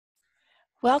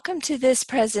Welcome to this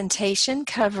presentation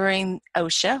covering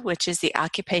OSHA, which is the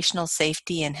Occupational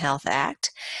Safety and Health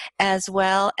Act, as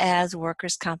well as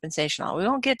workers' compensation law. We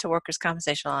won't get to workers'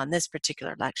 compensation law in this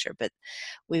particular lecture, but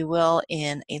we will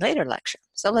in a later lecture.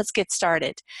 So let's get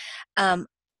started.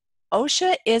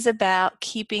 OSHA is about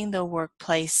keeping the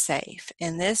workplace safe,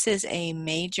 and this is a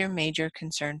major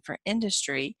concern for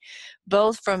industry,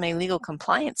 both from a legal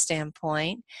compliance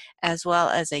standpoint as well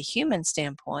as a human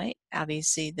standpoint.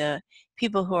 Obviously, the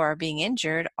people who are being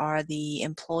injured are the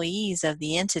employees of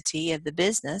the entity, of the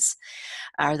business,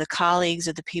 are the colleagues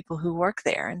of the people who work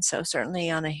there, and so certainly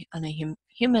on a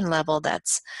human level,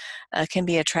 that's can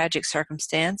be a tragic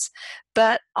circumstance,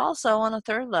 but also on a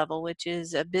third level, which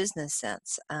is a business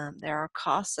sense. There are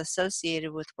costs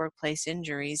associated with workplace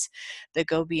injuries that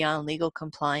go beyond legal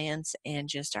compliance and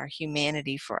just our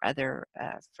humanity for other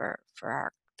for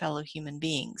our fellow human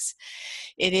beings.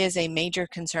 It is a major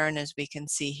concern, as we can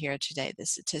see here today. The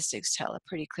statistics tell a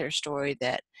pretty clear story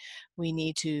that we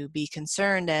need to be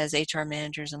concerned as HR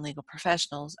managers and legal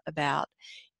professionals about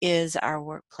are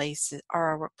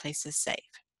our workplaces safe?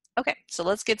 Okay, so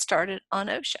let's get started on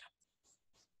OSHA.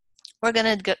 We're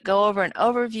going to go over an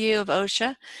overview of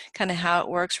OSHA, kind of how it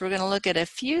works. We're going to look at a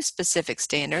few specific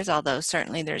standards, although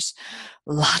certainly there's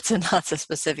lots and lots of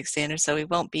specific standards, so we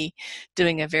won't be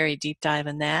doing a very deep dive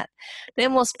in that.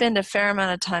 Then we'll spend a fair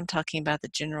amount of time talking about the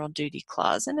general duty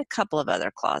clause and a couple of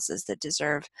other clauses that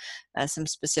deserve some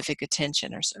specific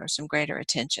attention or some greater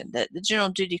attention. The general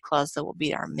duty clause, though, will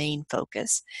be our main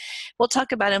focus. We'll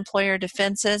talk about employer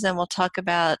defenses, and we'll talk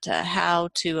about how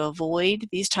to avoid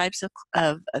these types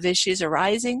of issues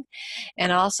arising,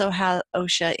 and also how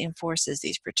OSHA enforces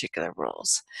these particular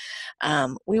rules.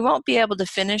 We won't be able to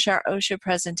finish our OSHA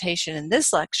presentation in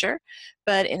this lecture,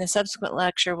 but in a subsequent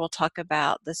lecture we'll talk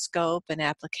about the scope and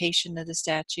application of the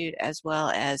statute, as well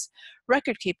as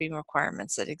record-keeping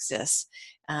requirements that exist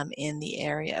in the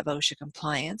area of OSHA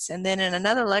compliance. And then in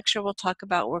another lecture we'll talk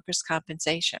about workers'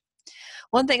 compensation.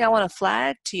 One thing I want to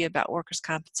flag to you about workers'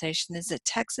 compensation is that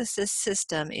Texas's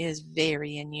system is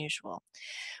very unusual.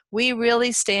 We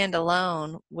really stand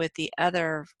alone with the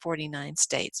other 49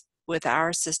 states with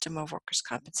our system of workers'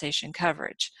 compensation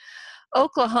coverage.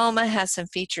 Oklahoma has some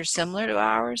features similar to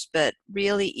ours, but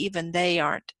really even they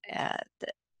aren't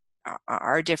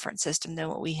are a different system than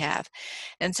what we have.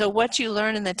 And so what you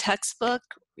learn in the textbook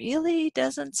really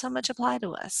doesn't so much apply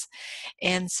to us.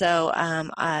 And so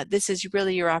this is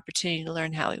really your opportunity to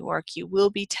learn how we work. You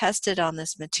will be tested on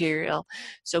this material,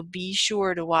 so be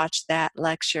sure to watch that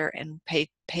lecture and pay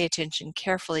attention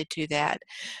carefully to that.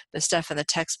 The stuff in the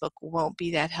textbook won't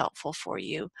be that helpful for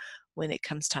you when it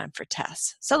comes time for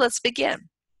tests. So let's begin.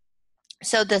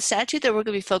 So the statute that we're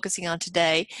going to be focusing on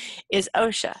today is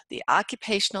OSHA, the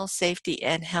Occupational Safety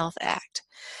and Health Act.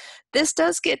 This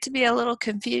does get to be a little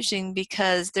confusing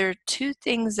because there are two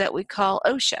things that we call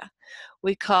OSHA.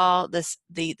 We call this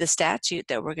the statute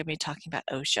that we're going to be talking about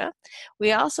OSHA.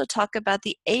 We also talk about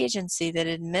the agency that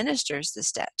administers the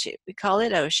statute. We call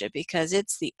it OSHA because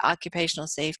it's the Occupational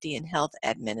Safety and Health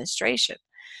Administration.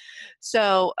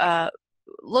 So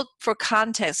look for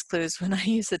context clues when I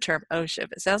use the term OSHA.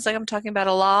 If it sounds like I'm talking about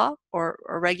a law or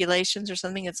regulations or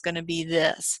something, it's going to be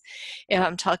this. If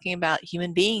I'm talking about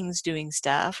human beings doing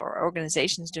stuff or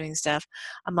organizations doing stuff,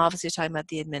 I'm obviously talking about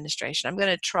the administration. I'm going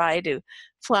to try to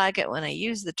flag it when I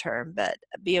use the term, but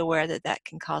be aware that that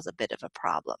can cause a bit of a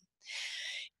problem.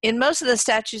 In most of the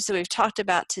statutes that we've talked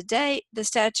about today, the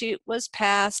statute was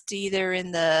passed either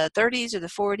in the 30s or the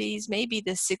 40s, maybe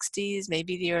the 60s,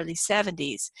 maybe the early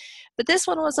 70s. But this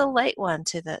one was a late one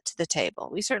to the table.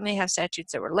 We certainly have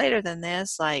statutes that were later than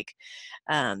this, like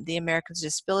the Americans with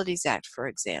Disabilities Act, for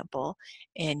example,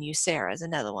 and USERRA is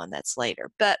another one that's later.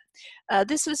 But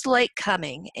this was late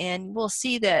coming, and we'll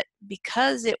see that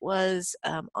because it was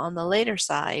on the later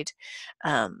side,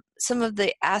 some of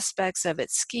the aspects of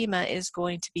its schema is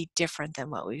going to be different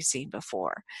than what we've seen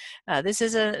before. This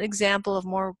is an example of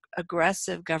more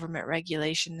aggressive government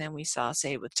regulation than we saw,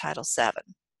 say, with Title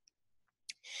VII.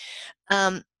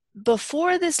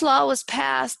 Before this law was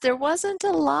passed, there wasn't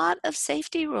a lot of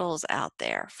safety rules out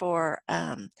there for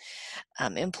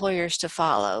employers to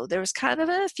follow. There was kind of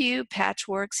a few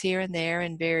patchworks here and there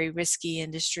in very risky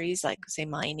industries like, say,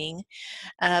 mining.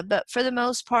 But for the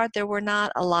most part, there were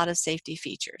not a lot of safety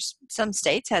features. Some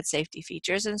states had safety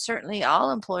features, and certainly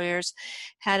all employers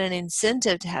had an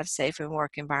incentive to have safe and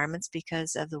work environments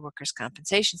because of the workers'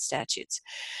 compensation statutes.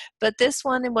 But this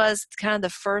one was kind of the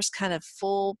first kind of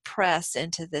full press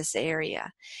into this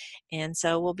area. And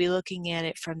so we'll be looking at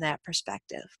it from that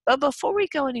perspective. But before we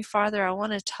go any farther, I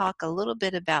want to talk a little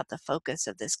bit about the focus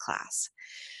of this class.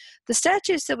 The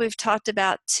statutes that we've talked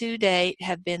about to date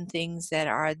have been things that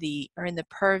are in the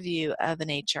purview of an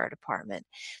HR department.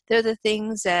 They're the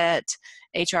things that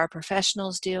HR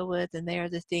professionals deal with, and they are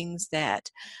the things that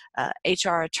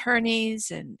HR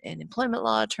attorneys and employment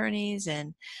law attorneys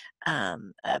and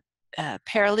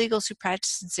paralegals who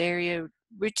practice in this area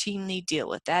routinely deal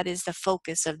with. That is the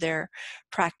focus of their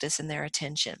practice and their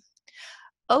attention.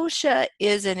 OSHA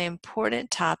is an important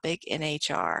topic in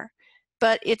HR,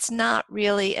 but it's not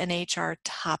really an HR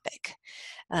topic.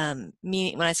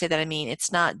 Meaning, when I say that, I mean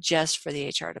it's not just for the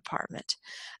HR department.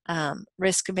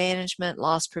 Risk management,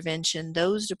 loss prevention,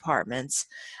 those departments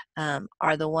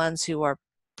are the ones who are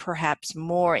perhaps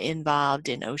more involved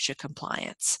in OSHA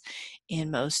compliance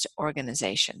in most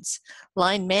organizations.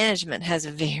 Line management has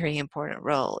a very important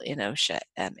role in OSHA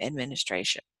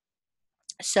administration.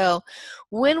 So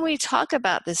when we talk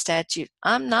about the statute,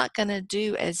 I'm not going to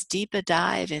do as deep a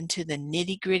dive into the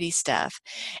nitty-gritty stuff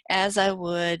as I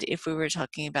would if we were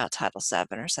talking about Title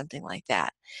VII or something like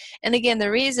that. And again,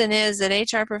 the reason is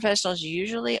that HR professionals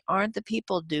usually aren't the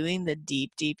people doing the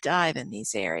deep dive in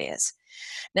these areas.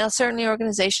 Now, certainly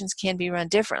organizations can be run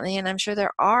differently, and I'm sure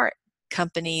there are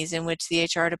companies in which the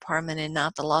HR department and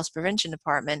not the loss prevention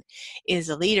department is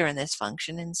a leader in this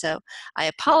function. And so I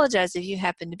apologize if you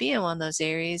happen to be in one of those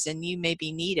areas and you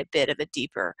maybe need a bit of a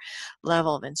deeper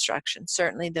level of instruction.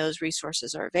 Certainly those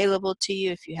resources are available to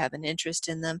you if you have an interest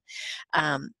in them,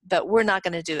 but we're not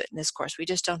going to do it in this course. We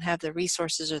just don't have the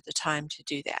resources or the time to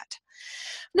do that.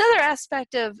 Another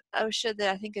aspect of OSHA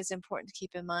that I think is important to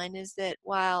keep in mind is that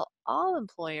while all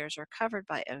employers are covered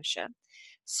by OSHA,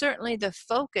 certainly the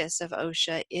focus of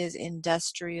OSHA is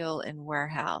industrial and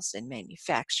warehouse and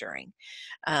manufacturing,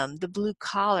 the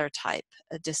blue-collar type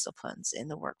of disciplines in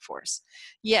the workforce.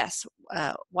 Yes,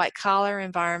 white-collar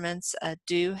environments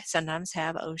do sometimes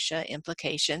have OSHA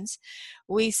implications.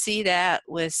 We see that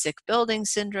with sick building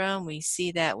syndrome. We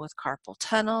see that with carpal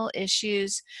tunnel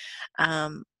issues.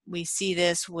 We see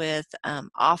this with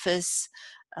office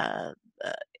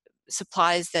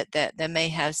supplies that may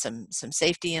have some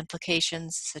safety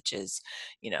implications, such as,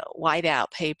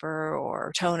 whiteout paper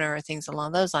or toner or things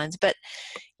along those lines. But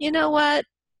you know what?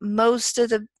 Most of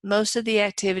the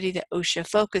activity that OSHA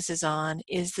focuses on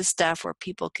is the stuff where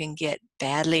people can get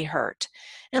badly hurt.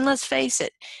 And let's face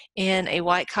it, in a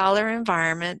white-collar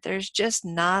environment, there's just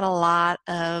not a lot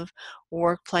of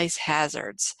workplace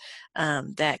hazards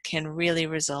that can really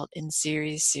result in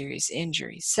serious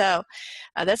injuries. So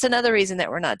that's another reason that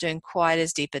we're not doing quite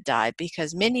as deep a dive,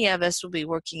 because many of us will be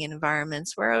working in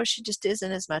environments where OSHA just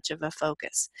isn't as much of a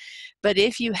focus. But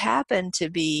if you happen to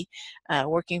be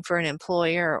working for an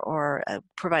employer or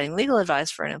providing legal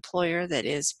advice for an employer that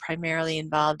is primarily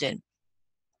involved in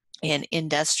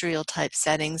industrial type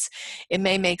settings, it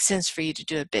may make sense for you to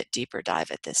do a bit deeper dive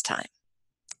at this time,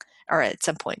 or at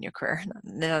some point in your career, not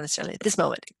necessarily at this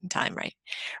moment in time, right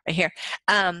here.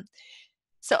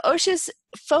 So OSHA's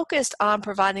focused on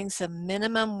providing some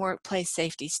minimum workplace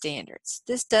safety standards.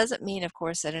 This doesn't mean, of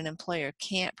course, that an employer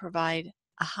can't provide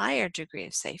a higher degree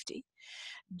of safety.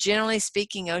 Generally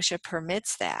speaking, OSHA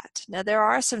permits that. Now, there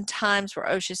are some times where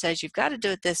OSHA says you've got to do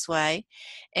it this way,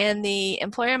 and the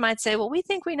employer might say, well, we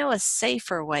think we know a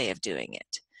safer way of doing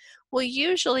it. Well,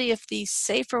 usually if the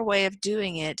safer way of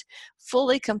doing it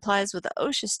fully complies with the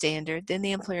OSHA standard, then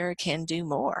the employer can do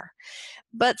more.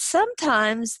 But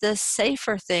sometimes the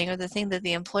safer thing, or the thing that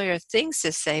the employer thinks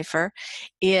is safer,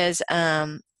 is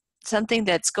something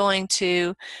that's going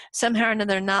to somehow or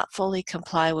another not fully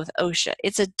comply with OSHA.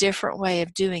 It's a different way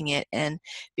of doing it, and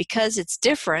because it's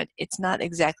different, it's not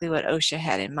exactly what OSHA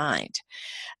had in mind.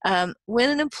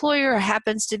 When an employer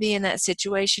happens to be in that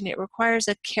situation, it requires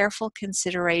a careful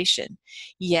consideration.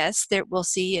 Yes, we'll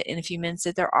see in a few minutes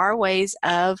that there are ways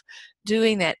of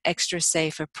doing that extra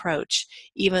safe approach,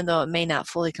 even though it may not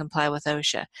fully comply with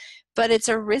OSHA. But it's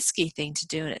a risky thing to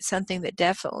do, and it's something that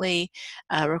definitely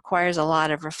requires a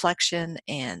lot of reflection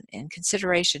and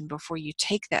consideration before you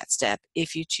take that step,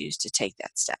 if you choose to take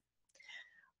that step.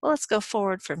 Well, let's go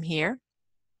forward from here.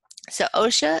 So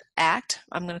OSHA Act,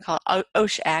 I'm going to call it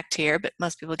OSHA Act here, but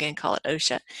most people again call it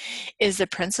OSHA, is the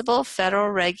principal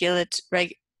federal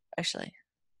actually,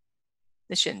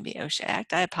 this shouldn't be OSHA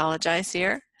Act. I apologize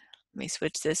here. Let me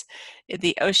switch this.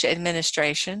 The OSHA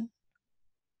administration.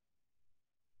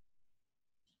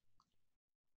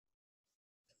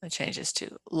 I'll change this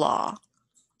to law.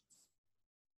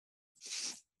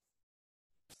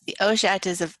 The OSHA Act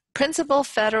is a principal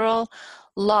federal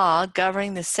law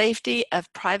governing the safety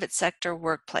of private sector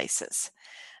workplaces.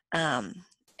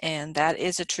 And that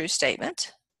is a true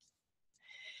statement.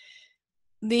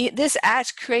 This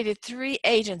act created 3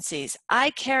 agencies. I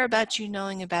care about you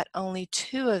knowing about only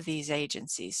 2 of these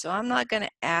agencies, so I'm not going to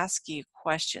ask you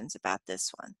questions about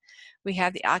this one. We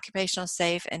have the Occupational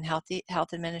Safe and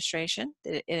Health Administration.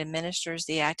 It administers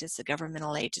the act. It's a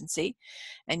governmental agency,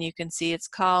 and you can see it's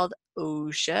called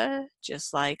OSHA,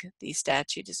 just like the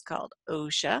statute is called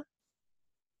OSHA.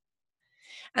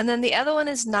 And then the other one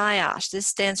is NIOSH. This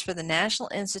stands for the National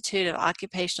Institute of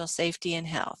Occupational Safety and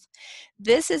Health.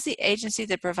 This is the agency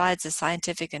that provides the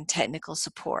scientific and technical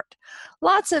support.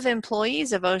 Lots of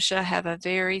employees of OSHA have a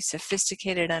very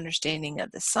sophisticated understanding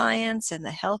of the science and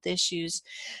the health issues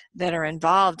that are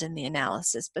involved in the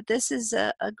analysis, but this is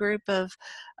a group of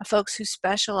folks who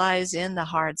specialize in the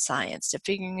hard science to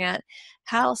figuring out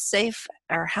how safe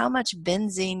or how much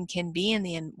benzene can be in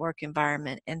the work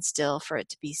environment and still for it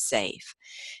to be safe.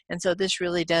 And so this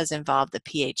really does involve the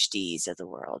PhDs of the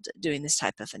world doing this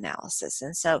type of analysis.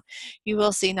 And so you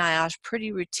will see NIOSH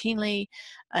pretty routinely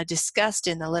discussed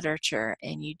in the literature,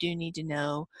 and you do need to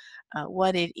know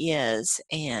what it is.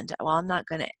 And while I'm not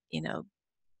going to,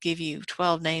 give you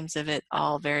 12 names of it,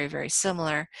 all very, very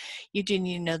similar, you do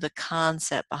need to know the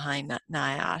concept behind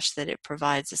NIOSH, that it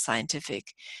provides the scientific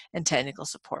and technical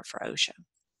support for OSHA.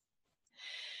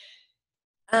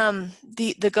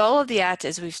 The goal of the act,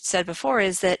 as we've said before,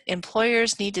 is that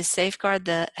employers need to safeguard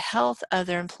the health of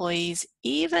their employees,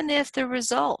 even if the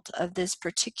result of this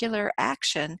particular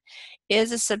action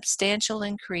is a substantial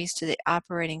increase to the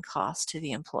operating cost to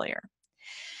the employer.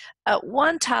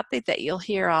 One topic that you'll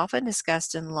hear often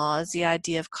discussed in law is the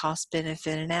idea of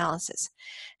cost-benefit analysis.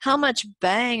 How much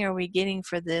bang are we getting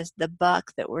for the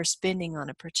buck that we're spending on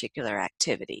a particular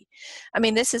activity? I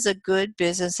mean, this is a good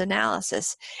business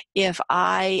analysis. If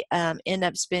I end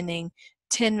up spending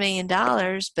 $10 million,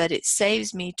 but it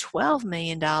saves me $12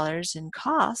 million in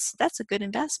costs, that's a good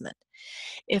investment.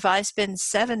 If I spend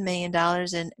 $7 million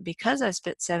and because I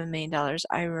spent $7 million,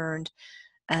 I earned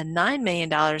 $9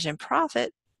 million in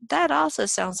profit, that also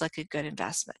sounds like a good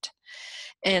investment.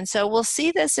 And so we'll see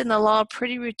this in the law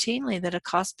pretty routinely, that a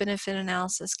cost-benefit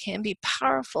analysis can be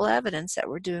powerful evidence that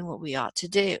we're doing what we ought to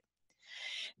do.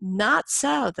 Not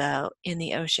so, though, in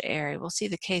the OSHA area. We'll see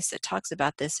the case that talks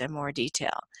about this in more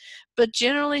detail. But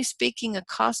generally speaking, a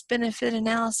cost-benefit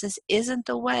analysis isn't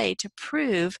the way to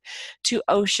prove to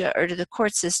OSHA or to the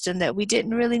court system that we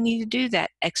didn't really need to do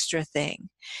that extra thing.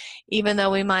 Even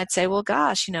though we might say, well,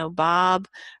 gosh, Bob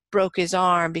broke his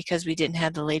arm because we didn't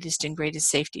have the latest and greatest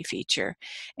safety feature,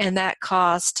 and that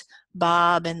cost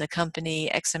Bob and the company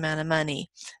X amount of money.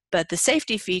 But the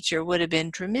safety feature would have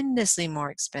been tremendously more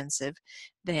expensive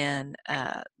than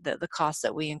the cost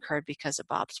that we incurred because of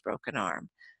Bob's broken arm.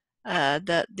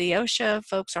 The OSHA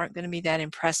folks aren't going to be that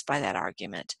impressed by that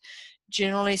argument.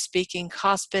 Generally speaking,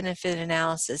 cost-benefit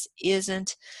analysis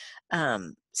isn't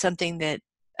something that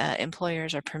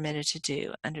employers are permitted to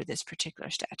do under this particular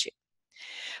statute.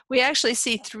 We actually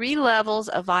see 3 levels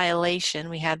of violation.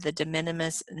 We have the de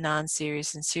minimis,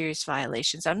 non-serious, and serious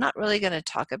violations. I'm not really going to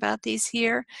talk about these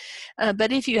here,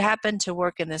 but if you happen to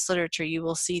work in this literature, you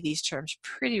will see these terms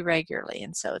pretty regularly,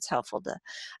 and so it's helpful to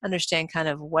understand kind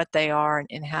of what they are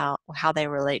and how they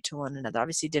relate to one another.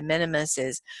 Obviously, de minimis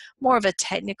is more of a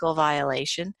technical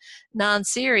violation.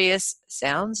 Non-serious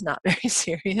sounds not very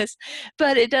serious,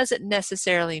 but it doesn't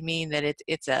necessarily mean that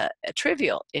it's a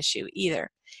trivial issue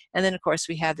either. And then, of course,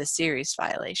 we have the serious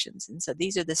violations. And so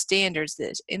these are the standards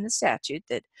that in the statute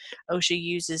that OSHA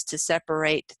uses to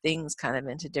separate things kind of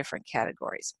into different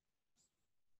categories.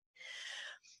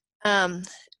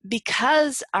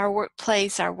 Because our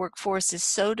workplace, our workforce is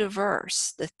so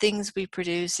diverse, the things we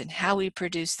produce and how we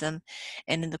produce them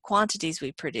and in the quantities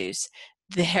we produce,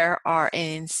 there are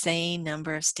an insane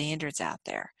number of standards out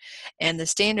there. And the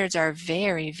standards are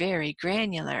very, very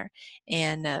granular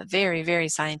and very, very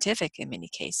scientific in many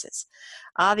cases.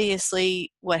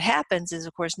 Obviously, what happens is,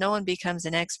 of course, no one becomes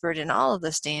an expert in all of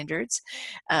the standards.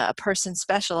 A person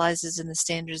specializes in the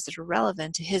standards that are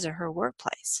relevant to his or her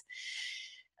workplace.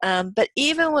 But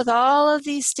even with all of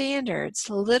these standards,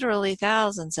 literally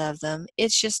thousands of them,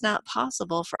 it's just not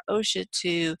possible for OSHA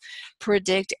to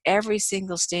predict every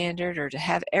single standard or to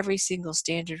have every single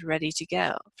standard ready to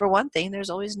go. For one thing,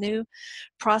 there's always new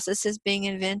processes being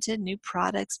invented, new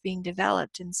products being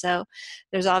developed, and so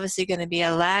there's obviously going to be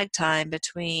a lag time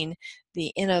between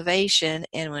the innovation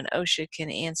and when OSHA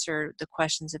can answer the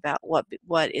questions about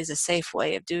what is a safe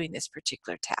way of doing this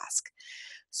particular task.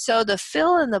 So the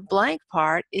fill in the blank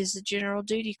part is the general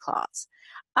duty clause.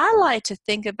 I like to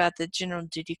think about the general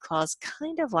duty clause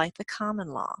kind of like the common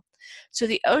law. So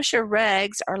the OSHA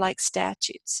regs are like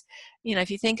statutes. If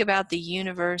you think about the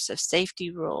universe of safety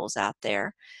rules out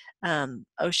there,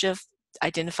 OSHA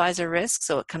identifies a risk,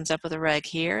 so it comes up with a reg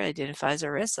here, identifies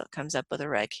a risk, so it comes up with a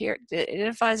reg here, it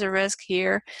identifies a risk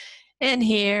here, and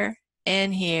here,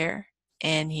 and here,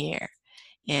 and here,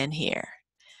 and here.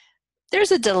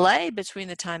 There's a delay between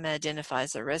the time it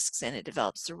identifies the risks and it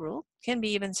develops the rule. It can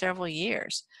be even several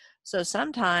years. So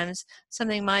sometimes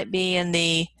something might be in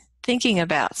the thinking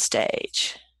about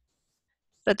stage,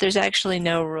 but there's actually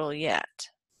no rule yet.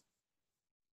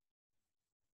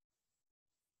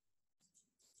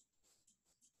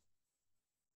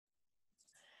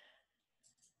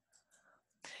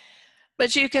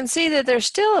 But you can see that there's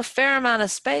still a fair amount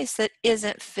of space that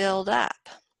isn't filled up.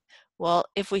 Well,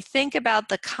 if we think about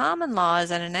the common law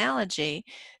as an analogy,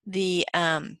 the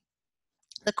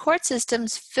court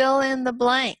systems fill in the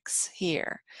blanks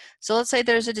here. So let's say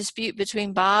there's a dispute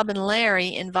between Bob and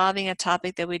Larry involving a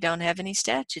topic that we don't have any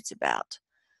statutes about.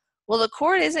 Well, the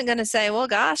court isn't going to say, well,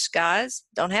 gosh, guys,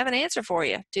 don't have an answer for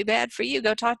you. Too bad for you.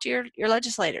 Go talk to your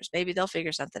legislators. Maybe they'll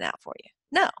figure something out for you.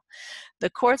 No. The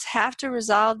courts have to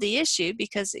resolve the issue,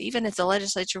 because even if the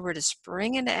legislature were to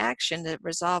spring into action to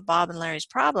resolve Bob and Larry's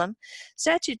problem,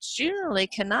 statutes generally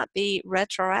cannot be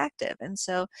retroactive. And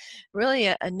so really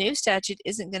a new statute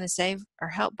isn't going to save or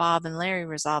help Bob and Larry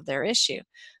resolve their issue.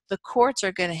 The courts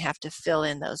are going to have to fill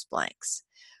in those blanks.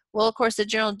 Well, of course, the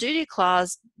general duty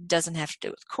clause doesn't have to do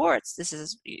with courts. This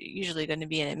is usually going to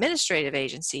be an administrative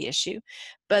agency issue.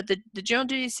 But the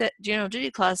general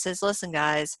duty clause says, listen,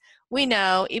 guys, we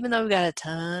know, even though we've got a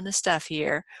ton of stuff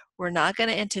here, we're not going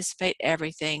to anticipate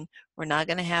everything. We're not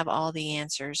going to have all the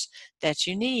answers that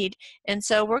you need. And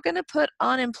so we're going to put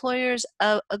on employers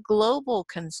a global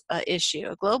issue,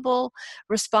 a global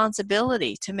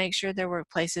responsibility to make sure their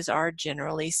workplaces are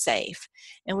generally safe.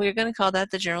 And we're going to call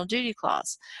that the general duty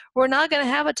clause. We're not going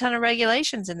to have a ton of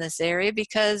regulations in this area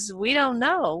because we don't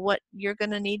know what you're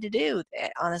going to need to do,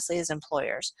 honestly, as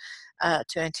employers.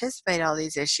 To anticipate all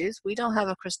these issues. We don't have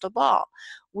a crystal ball.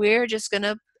 We're just going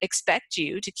to expect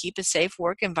you to keep a safe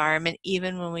work environment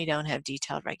even when we don't have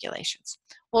detailed regulations.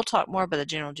 We'll talk more about the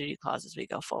general duty clause as we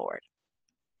go forward.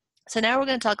 So now we're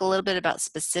going to talk a little bit about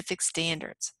specific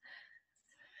standards.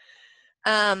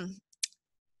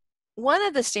 One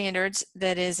of the standards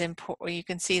that is important, you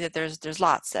can see that there's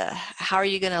lots. How are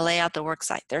you going to lay out the work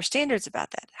site? There are standards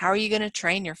about that. How are you going to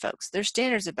train your folks? There's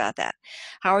standards about that.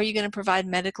 How are you going to provide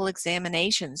medical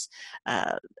examinations?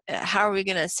 How are we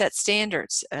going to set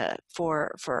standards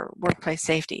for workplace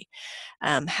safety?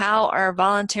 How are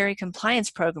voluntary compliance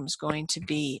programs going to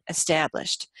be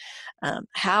established?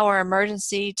 How are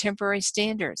emergency temporary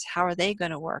standards? How are they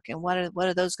going to work, and what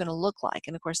are those going to look like?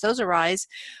 And of course, those arise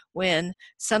when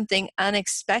something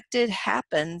unexpected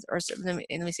happens, or let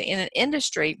me say, in an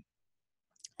industry,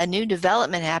 a new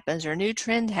development happens or a new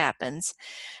trend happens.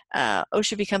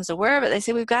 OSHA becomes aware of it. They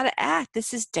say, we've got to act.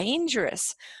 This is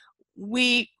dangerous.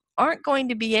 We aren't going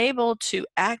to be able to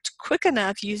act quick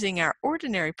enough using our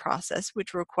ordinary process,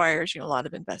 which requires a lot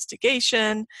of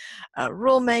investigation,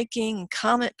 rulemaking,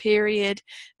 comment period.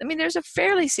 I mean, there's a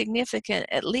fairly significant,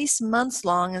 at least months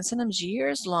long and sometimes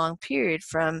years long period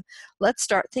from let's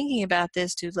start thinking about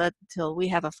this till we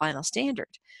have a final standard.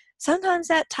 Sometimes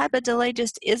that type of delay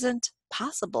just isn't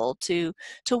possible to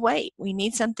wait. We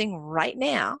need something right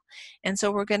now, and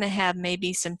so we're going to have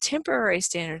maybe some temporary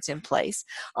standards in place,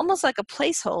 almost like a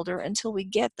placeholder until we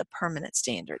get the permanent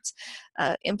standards.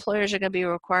 Employers are going to be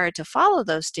required to follow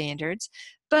those standards,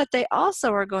 but they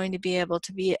also are going to be able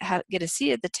to get a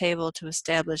seat at the table to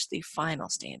establish the final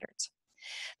standards.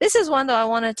 This is one, though, I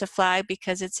wanted to flag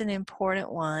because it's an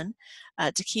important one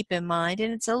to keep in mind,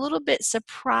 and it's a little bit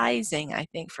surprising, I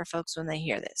think, for folks when they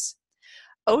hear this.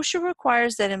 OSHA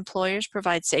requires that employers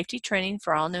provide safety training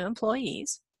for all new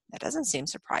employees. That doesn't seem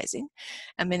surprising.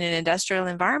 I mean, in an industrial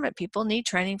environment, people need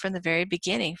training from the very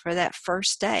beginning for that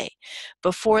first day,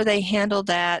 before they handle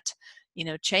that,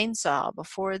 chainsaw,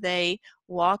 before they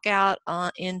walk out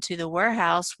into the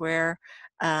warehouse where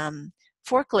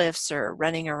forklifts are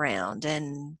running around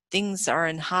and things are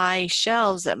in high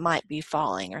shelves that might be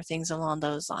falling or things along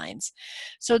those lines.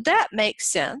 So that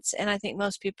makes sense, and I think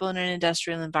most people in an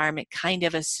industrial environment kind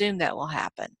of assume that will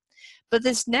happen. But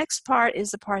this next part is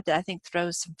the part that I think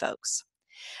throws some folks.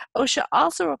 OSHA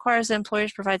also requires that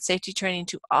employers provide safety training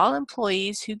to all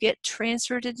employees who get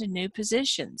transferred into new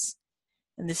positions.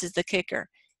 And this is the kicker.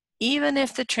 Even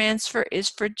if the transfer is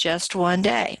for just one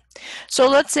day. So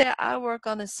let's say I work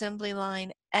on assembly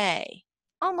line A,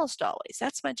 almost always.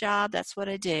 That's my job, that's what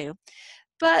I do.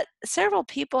 But several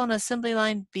people on assembly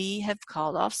line B have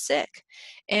called off sick,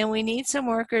 and we need some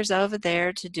workers over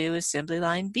there to do assembly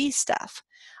line B stuff.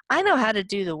 I know how to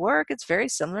do the work. It's very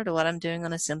similar to what I'm doing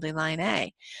on assembly line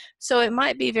A. So it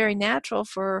might be very natural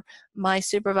for my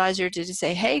supervisor to just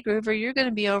say, hey, Groover, you're going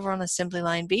to be over on assembly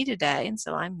line B today. And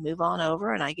so I move on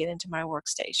over and I get into my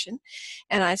workstation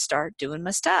and I start doing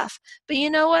my stuff. But you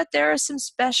know what? There are some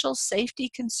special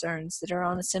safety concerns that are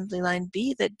on assembly line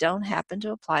B that don't happen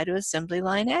to apply to assembly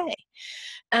line A.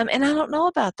 And I don't know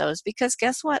about those because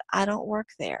guess what? I don't work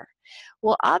there.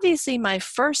 Well, obviously, my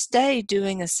first day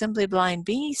doing assembly line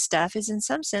B stuff is in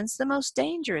some sense the most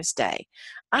dangerous day.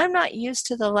 I'm not used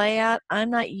to the layout. I'm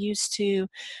not used to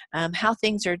how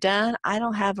things are done. I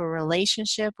don't have a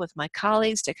relationship with my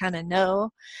colleagues to kind of know,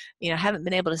 haven't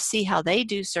been able to see how they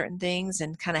do certain things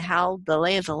and kind of how the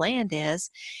lay of the land is.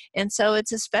 And so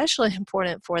it's especially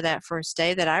important for that first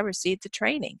day that I receive the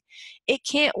training. It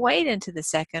can't wait into the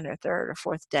second or third or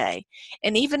fourth day.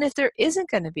 And even if there isn't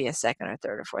going to be a second or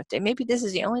third or fourth day, maybe this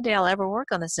is the only day I'll ever work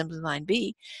on assembly line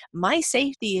B, my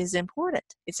safety is important.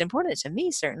 It's important to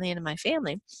me, certainly, and to my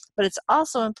family, but it's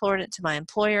also important to my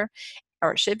employer,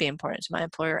 or it should be important to my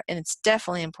employer, and it's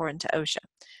definitely important to OSHA.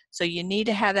 So you need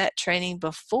to have that training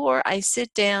before I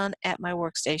sit down at my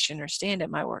workstation or stand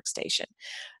at my workstation,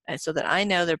 so that I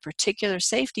know the particular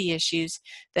safety issues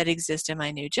that exist in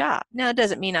my new job. Now, it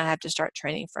doesn't mean I have to start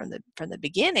training from the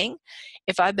beginning.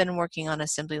 If I've been working on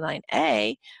assembly line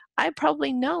A, I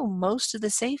probably know most of the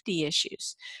safety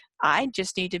issues. I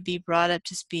just need to be brought up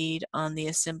to speed on the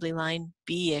assembly line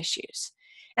B issues.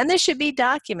 And this should be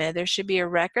documented. There should be a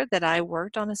record that I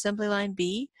worked on assembly line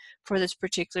B for this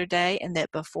particular day, and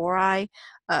that before I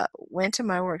went to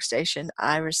my workstation,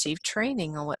 I received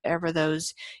training on whatever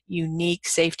those unique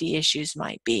safety issues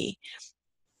might be.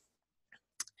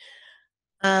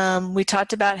 We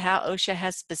talked about how OSHA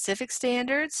has specific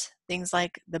standards, things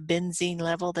like the benzene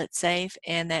level that's safe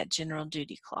and that general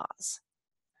duty clause.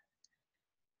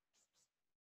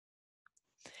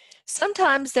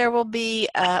 Sometimes there will be,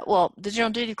 well, the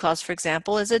general duty clause, for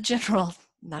example, is a general,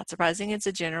 not surprising, it's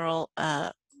a general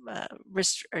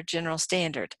general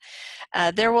standard.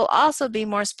 There will also be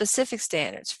more specific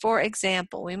standards. For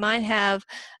example, we might have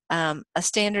a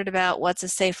standard about what's a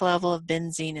safe level of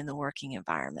benzene in the working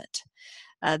environment.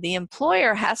 The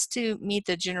employer has to meet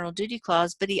the general duty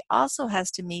clause, but he also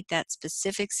has to meet that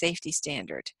specific safety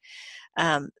standard.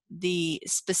 The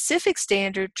specific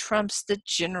standard trumps the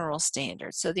general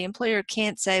standard. So the employer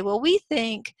can't say, well, we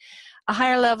think a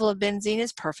higher level of benzene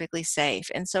is perfectly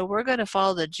safe, and so we're going to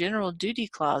follow the general duty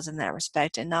clause in that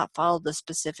respect and not follow the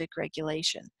specific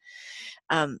regulation.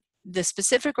 The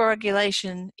specific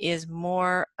regulation is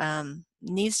more,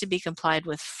 needs to be complied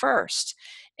with first,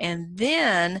 and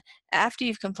then after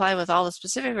you've complied with all the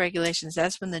specific regulations,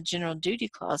 that's when the general duty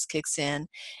clause kicks in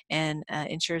and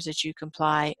ensures that you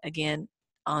comply again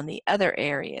on the other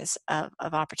areas of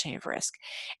opportunity of risk.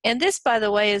 And this, by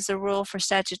the way, is the rule for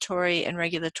statutory and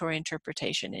regulatory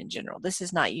interpretation in general. This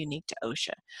is not unique to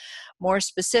OSHA. More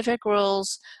specific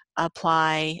rules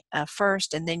apply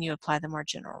first, and then you apply the more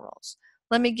general rules.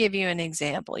 Let me give you an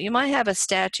example. You might have a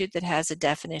statute that has a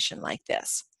definition like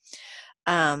this.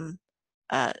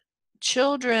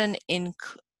 Children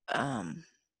include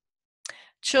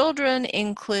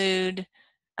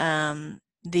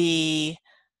the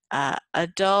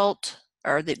adult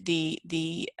or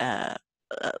the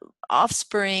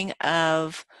offspring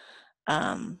of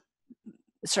a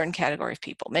certain category of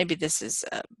people. Maybe this is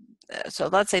so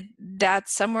let's say that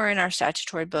somewhere in our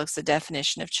statutory books, the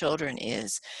definition of children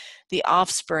is the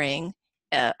offspring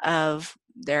of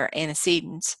their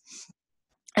antecedents.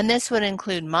 And this would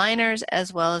include minors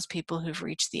as well as people who've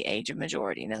reached the age of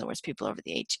majority. In other words, people over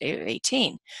the age of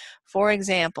 18. For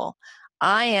example,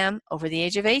 I am over the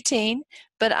age of 18,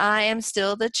 but I am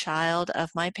still the child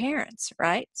of my parents,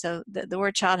 right? So the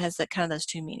word child has that kind of those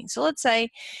two meanings. So let's say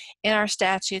in our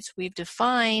statutes, we've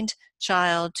defined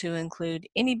child to include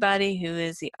anybody who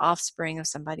is the offspring of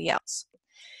somebody else.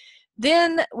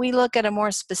 Then we look at a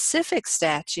more specific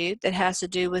statute that has to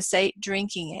do with, say,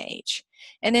 drinking age.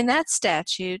 And in that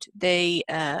statute, the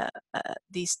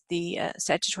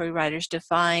statutory writers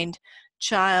defined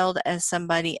child as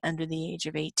somebody under the age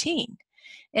of 18.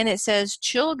 And it says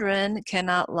children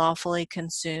cannot lawfully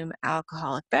consume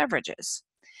alcoholic beverages.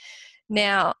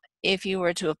 Now, if you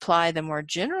were to apply the more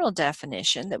general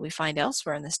definition that we find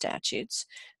elsewhere in the statutes,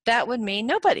 that would mean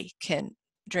nobody can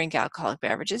drink alcoholic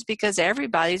beverages because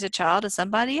everybody's a child of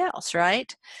somebody else,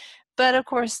 right? But of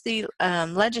course, the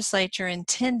legislature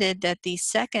intended that the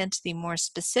second, the more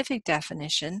specific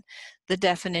definition, the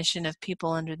definition of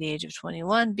people under the age of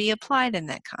 21, be applied in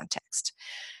that context.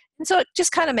 And so it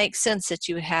just kind of makes sense that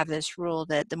you would have this rule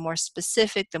that the more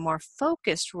specific, the more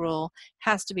focused rule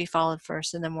has to be followed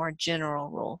first, and the more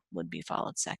general rule would be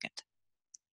followed second.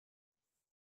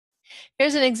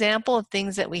 Here's an example of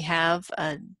things that we have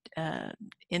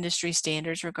industry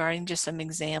standards regarding, just some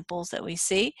examples that we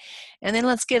see. And then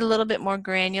let's get a little bit more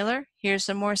granular. Here's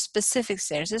some more specific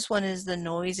standards. This one is the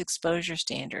noise exposure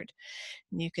standard.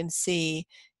 And you can see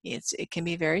it can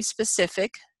be very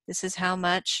specific. This is how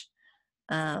much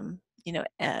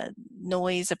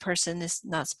noise a person is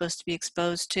not supposed to be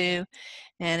exposed to,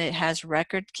 and it has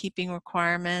record keeping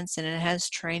requirements, and it has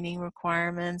training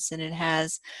requirements, and it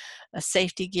has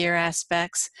safety gear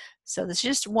aspects. So this is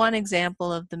just one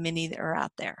example of the many that are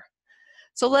out there.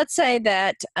 So let's say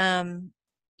that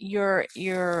your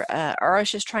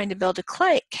OSHA is trying to build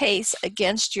a case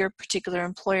against your particular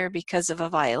employer because of a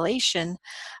violation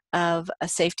of a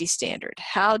safety standard.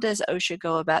 How does OSHA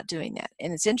go about doing that?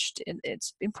 And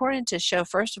it's important to show,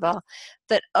 first of all,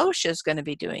 that OSHA is going to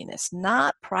be doing this,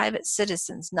 not private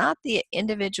citizens, not the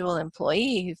individual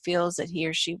employee who feels that he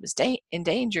or she was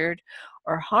endangered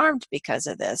or harmed because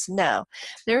of this. No,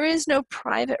 there is no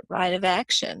private right of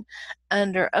action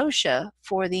under OSHA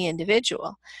for the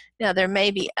individual. Now, there may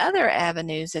be other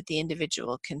avenues that the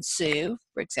individual can sue,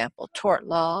 for example, tort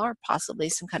law or possibly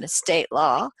some kind of state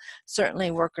law.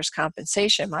 Certainly, workers'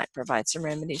 compensation might provide some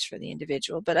remedies for the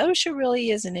individual, but OSHA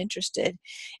really isn't interested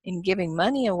in giving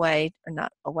money away, or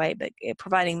not away, but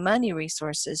providing money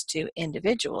resources to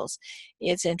individuals.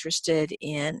 It's interested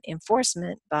in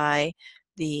enforcement by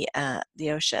the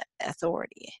OSHA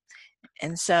authority.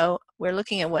 And so we're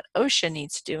looking at what OSHA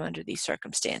needs to do under these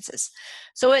circumstances.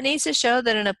 So it needs to show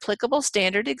that an applicable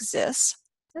standard exists.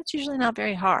 That's usually not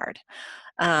very hard.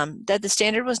 That the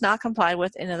standard was not complied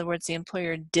with. In other words, the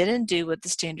employer didn't do what the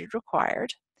standard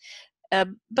required.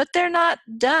 But they're not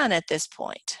done at this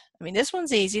point. I mean, this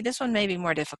one's easy. This one may be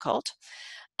more difficult.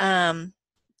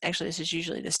 Actually, this is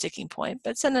usually the sticking point,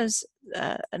 but sometimes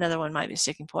another one might be a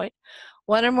sticking point.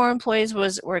 One or more employees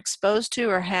were exposed to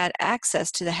or had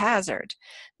access to the hazard.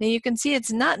 Now you can see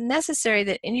it's not necessary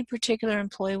that any particular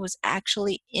employee was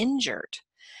actually injured.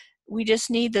 We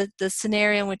just need the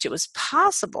scenario in which it was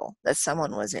possible that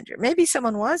someone was injured. Maybe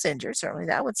someone was injured, certainly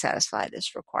that would satisfy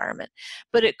this requirement.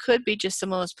 But it could be just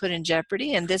someone was put in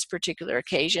jeopardy, and this particular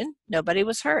occasion, nobody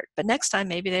was hurt. But next time,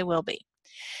 maybe they will be.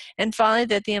 And finally,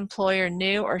 that the employer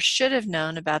knew or should have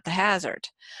known about the hazard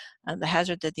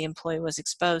that the employee was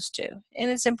exposed to. And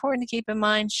it's important to keep in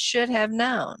mind, should have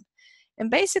known.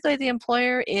 And basically, the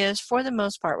employer is, for the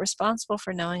most part, responsible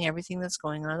for knowing everything that's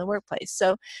going on in the workplace.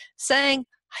 So saying,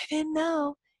 I didn't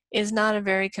know, is not a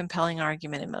very compelling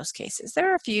argument in most cases. There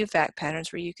are a few fact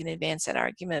patterns where you can advance that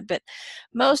argument, but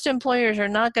most employers are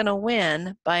not going to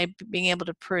win by being able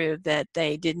to prove that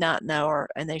they did not know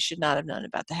and they should not have known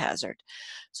about the hazard.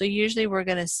 So usually we're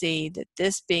going to see that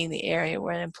this being the area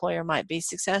where an employer might be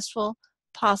successful,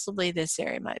 possibly this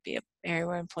area might be an area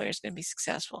where an employer is going to be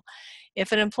successful.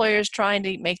 If an employer is trying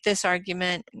to make this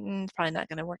argument, it's probably not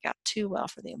going to work out too well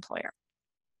for the employer.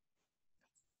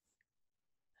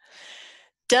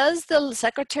 Does the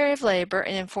Secretary of Labor,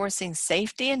 in enforcing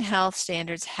safety and health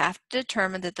standards, have to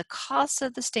determine that the costs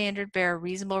of the standard bear a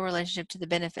reasonable relationship to the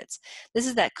benefits? This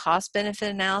is that cost-benefit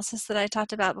analysis that I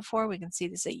talked about before. We can see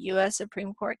this at U.S.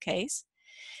 Supreme Court case.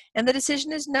 And the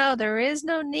decision is no, there is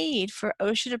no need for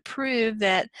OSHA to prove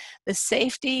that the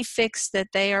safety fix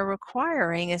that they are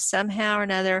requiring is somehow or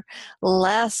another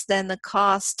less than the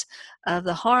cost of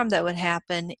the harm that would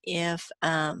happen if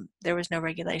there was no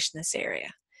regulation in this area.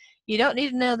 You don't need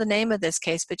to know the name of this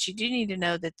case, but you do need to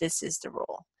know that this is the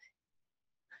rule.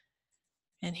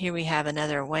 And here we have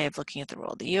another way of looking at the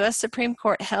rule. The U.S. Supreme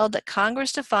Court held that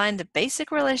Congress defined the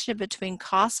basic relationship between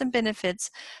costs and benefits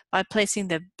by placing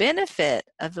the benefit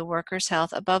of the worker's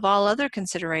health above all other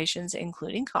considerations,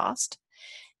 including cost.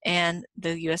 And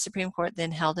the U.S. Supreme Court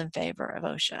then held in favor of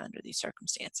OSHA under these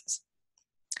circumstances.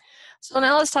 So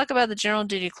now let's talk about the general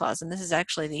duty clause, and this is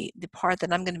actually the part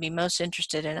that I'm going to be most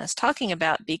interested in us talking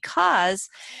about, because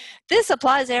this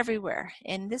applies everywhere,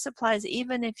 and this applies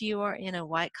even if you are in a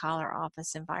white-collar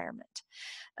office environment.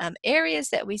 Areas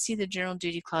that we see the general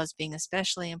duty clause being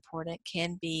especially important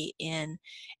can be in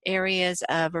areas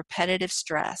of repetitive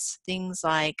stress, things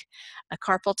like a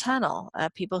carpal tunnel,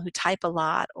 people who type a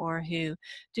lot or who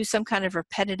do some kind of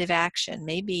repetitive action,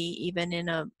 maybe even in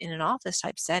an office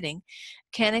type setting,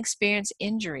 can experience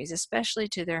injuries, especially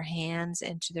to their hands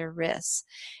and to their wrists.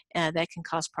 That can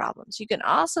cause problems. You can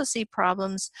also see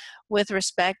problems with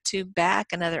respect to back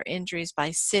and other injuries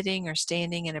by sitting or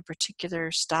standing in a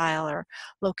particular style or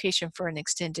location for an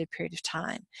extended period of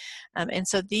time. And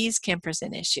so these can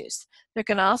present issues. There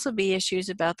can also be issues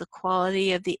about the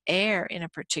quality of the air in a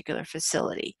particular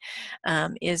facility.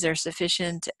 Is there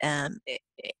sufficient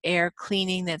air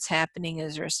cleaning that's happening?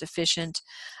 Is there sufficient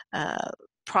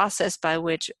process by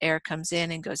which air comes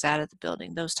in and goes out of the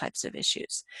building? Those types of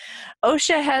issues.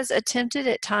 OSHA has attempted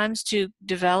at times to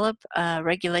develop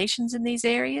regulations in these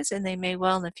areas, and they may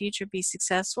well in the future be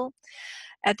successful.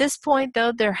 At this point,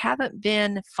 though, there haven't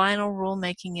been final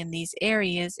rulemaking in these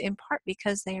areas, in part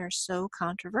because they are so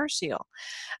controversial.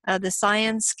 The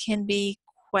science can be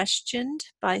questioned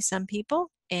by some people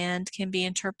and can be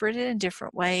interpreted in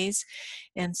different ways,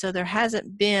 and so there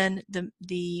hasn't been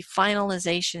the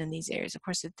finalization in these areas. Of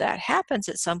course, if that happens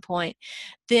at some point,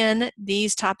 then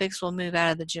these topics will move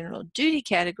out of the general duty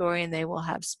category and they will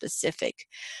have specific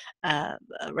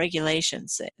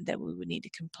regulations that we would need to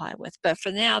comply with. But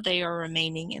for now, they are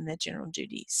remaining in the general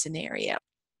duty scenario.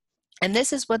 And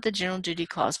this is what the general duty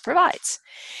clause provides.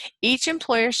 Each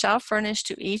employer shall furnish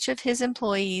to each of his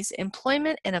employees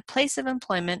employment and a place of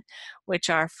employment which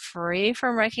are free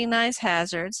from recognized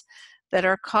hazards that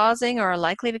are causing or are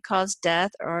likely to cause death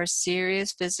or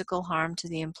serious physical harm to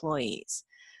the employees.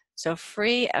 So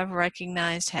free of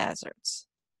recognized hazards.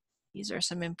 These are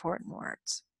some important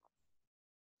words.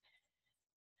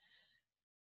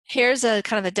 Here's a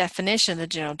kind of a definition of the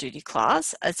general duty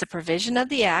clause. It's a provision of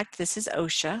the Act. This is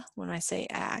OSHA. When I say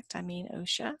Act, I mean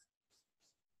OSHA,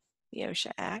 the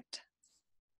OSHA Act.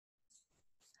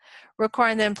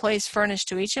 Requiring that employees furnish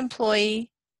to each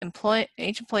employee employment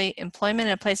and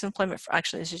a place of employment.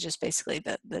 Actually, this is just basically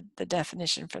the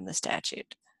definition from the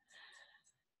statute.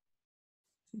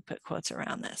 We put quotes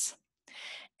around this.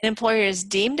 An employer is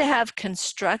deemed to have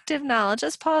constructive knowledge.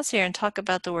 Let's pause here and talk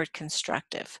about the word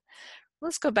constructive.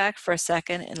 Let's go back for a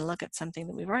second and look at something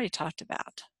that we've already talked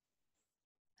about.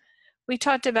 We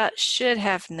talked about should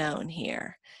have known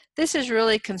here. This is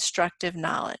really constructive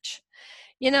knowledge.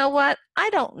 You know what?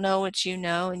 I don't know what you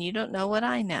know, and you don't know what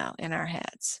I know in our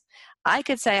heads. I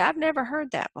could say, I've never heard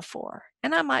that before,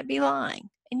 and I might be lying.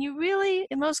 And you really,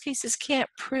 in most cases, can't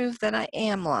prove that I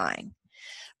am lying.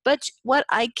 But what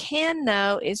I can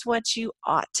know is what you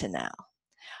ought to know.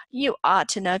 You ought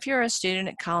to know, if you're a student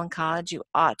at Collin College, you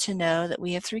ought to know that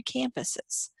we have 3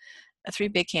 campuses, 3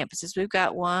 big campuses. We've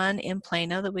got one in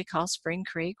Plano that we call Spring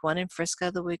Creek, one in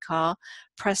Frisco that we call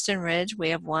Preston Ridge. We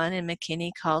have one in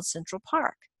McKinney called Central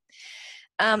Park.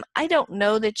 I don't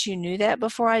know that you knew that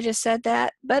before I just said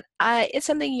that, but it's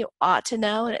something you ought to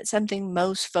know, and it's something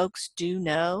most folks do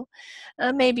know.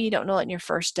 Maybe you don't know it in your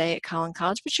first day at Collin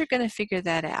College, but you're going to figure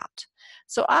that out.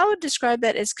 So I would describe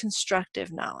that as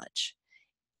constructive knowledge.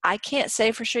 I can't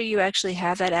say for sure you actually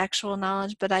have that actual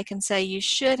knowledge, but I can say you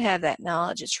should have that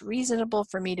knowledge. It's reasonable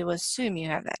for me to assume you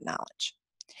have that knowledge.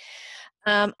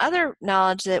 Other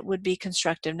knowledge that would be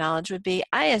constructive knowledge would be,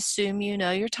 I assume you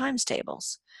know your times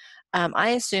tables. I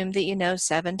assume that you know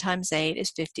 7 times 8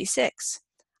 is 56.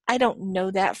 I don't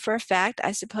know that for a fact.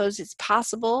 I suppose it's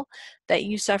possible that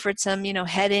you suffered some,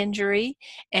 head injury,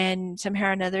 and somehow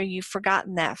or another you've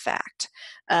forgotten that fact.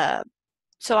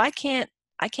 So I can't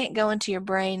go into your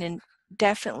brain and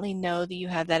definitely know that you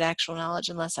have that actual knowledge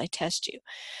unless I test you.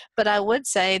 But I would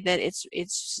say that it's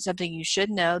something you should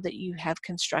know that you have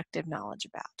constructive knowledge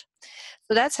about.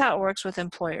 So that's how it works with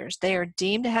employers. They are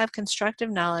deemed to have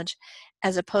constructive knowledge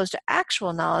as opposed to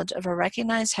actual knowledge of a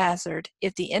recognized hazard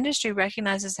if the industry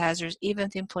recognizes hazards even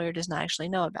if the employer does not actually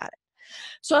know about it.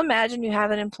 So imagine you have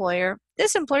an employer.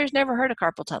 This employer's never heard of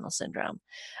carpal tunnel syndrome.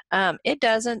 It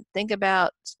doesn't think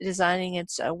about designing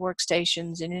its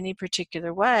workstations in any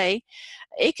particular way.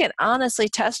 It can honestly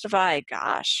testify,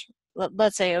 gosh,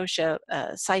 let's say OSHA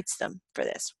cites them for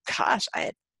this. Gosh,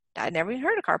 I'd never even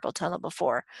heard of carpal tunnel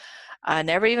before. I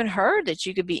never even heard that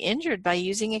you could be injured by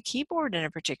using a keyboard in a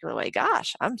particular way.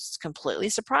 Gosh, I'm completely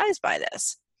surprised by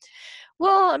this.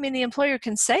 Well, I mean, the employer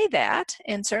can say that,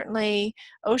 and certainly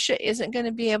OSHA isn't going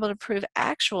to be able to prove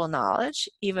actual knowledge,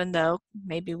 even though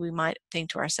maybe we might think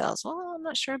to ourselves, well, I'm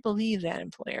not sure I believe that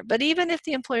employer. But even if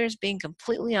the employer is being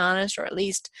completely honest, or at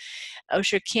least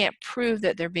OSHA can't prove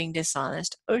that they're being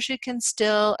dishonest, OSHA can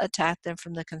still attack them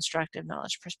from the constructive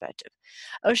knowledge perspective.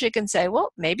 OSHA can say,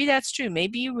 well, maybe that's true.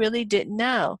 Maybe you really didn't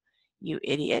know, you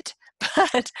idiot.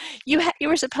 But you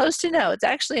were supposed to know. It's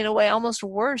actually, in a way, almost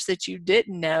worse that you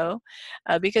didn't know,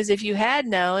 because if you had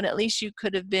known, at least you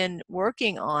could have been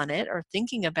working on it or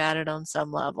thinking about it on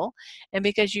some level. And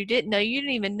because you didn't know, you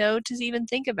didn't even know to even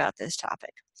think about this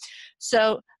topic.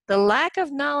 So the lack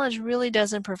of knowledge really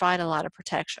doesn't provide a lot of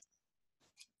protection.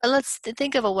 But let's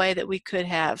think of a way that we could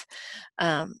have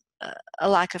a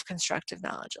lack of constructive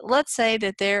knowledge. Let's say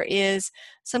that there is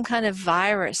some kind of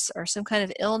virus or some kind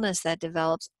of illness that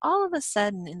develops all of a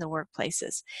sudden in the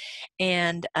workplaces,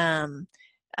 and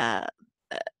uh,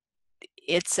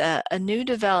 it's a new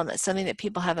development, something that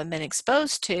people haven't been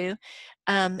exposed to.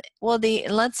 Well,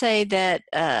 let's say that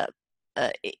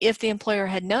if the employer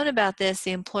had known about this,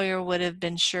 the employer would have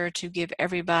been sure to give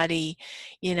everybody,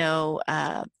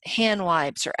 hand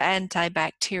wipes or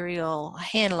antibacterial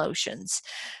hand lotions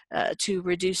to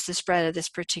reduce the spread of this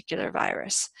particular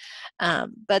virus.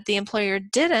 But the employer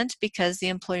didn't, because the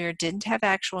employer didn't have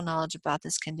actual knowledge about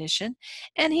this condition,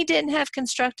 and he didn't have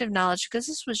constructive knowledge because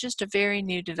this was just a very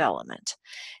new development.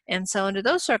 And so under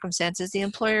those circumstances, the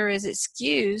employer is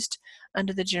excused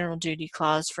under the general duty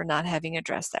clause for not having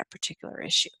addressed that particular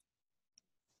issue.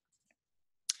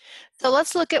 So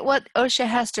let's look at what OSHA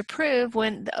has to prove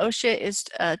when the OSHA is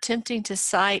attempting to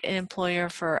cite an employer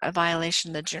for a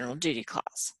violation of the general duty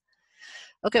clause.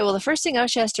 Okay, well, the first thing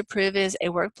OSHA has to prove is a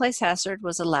workplace hazard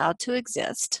was allowed to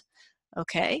exist.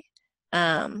 Okay.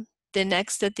 The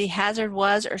next, that the hazard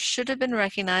was or should have been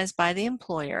recognized by the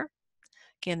employer.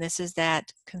 Again, this is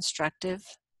that constructive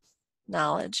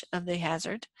knowledge of the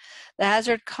hazard. The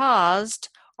hazard caused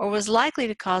or was likely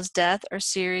to cause death or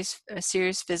serious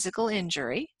physical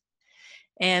injury.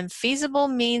 And feasible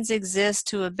means exist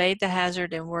to abate the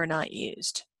hazard and were not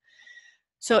used.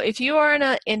 So if you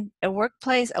are in a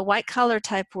workplace, a white-collar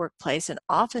type workplace, an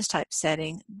office type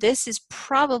setting, this is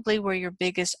probably where your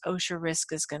biggest OSHA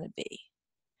risk is going to be.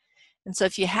 And so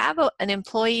if you have an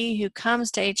employee who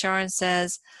comes to HR and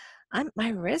says, my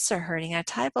wrists are hurting, I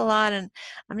type a lot and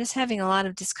I'm just having a lot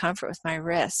of discomfort with my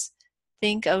wrists,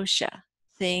 think OSHA,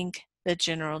 think the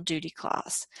general duty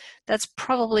clause. That's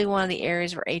probably one of the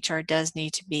areas where HR does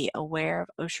need to be aware of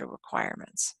OSHA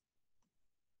requirements.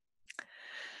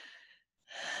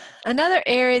 Another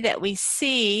area that we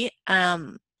see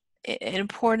an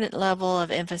important level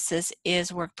of emphasis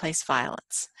is workplace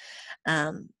violence.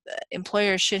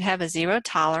 Employers should have a zero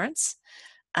tolerance.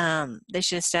 They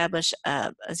should establish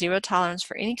a zero tolerance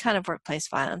for any kind of workplace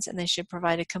violence, and they should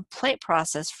provide a complaint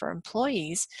process for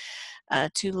employees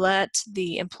to let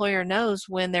the employer knows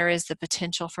when there is the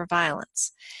potential for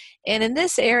violence. And in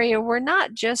this area, we're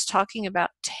not just talking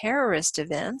about terrorist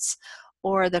events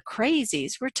or the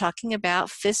crazies. We're talking about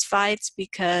fistfights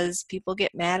because people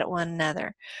get mad at one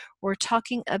another. We're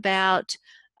talking about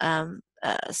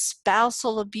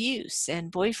spousal abuse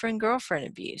and boyfriend-girlfriend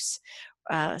abuse.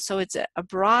 So it's a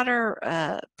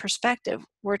broader perspective.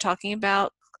 We're talking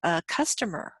about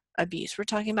customer abuse. We're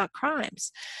talking about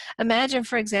crimes. Imagine,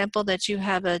 for example, that you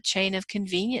have a chain of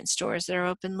convenience stores that are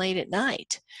open late at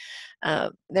night.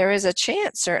 There is a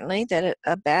chance, certainly, that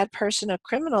a bad person, a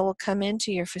criminal, will come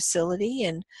into your facility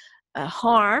and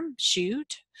harm,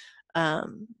 shoot,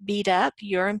 beat up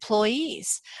your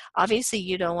employees. Obviously,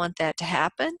 you don't want that to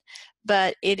happen,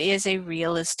 but it is a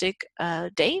realistic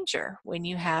danger when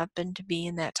you happen to be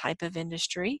in that type of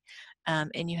industry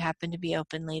and you happen to be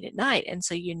open late at night. And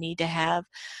so you need to have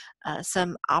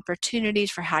some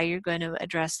opportunities for how you're going to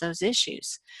address those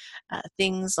issues.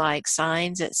 Things like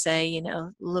signs that say,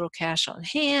 little cash on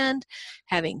hand,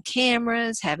 having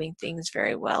cameras, having things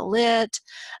very well lit,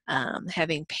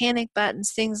 having panic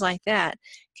buttons, things like that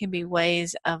can be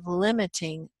ways of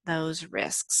limiting those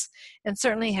risks. And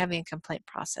certainly having a complaint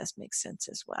process makes sense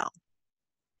as well.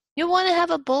 You'll want to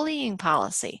have a bullying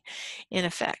policy in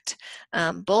effect.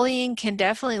 Bullying can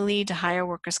definitely lead to higher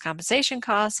workers' compensation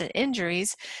costs and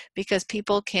injuries because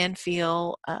people can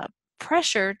feel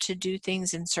pressure to do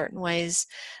things in certain ways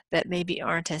that maybe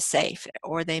aren't as safe,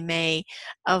 or they may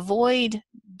avoid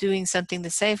doing something the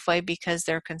safe way because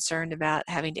they're concerned about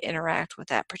having to interact with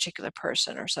that particular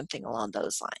person or something along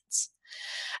those lines.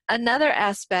 Another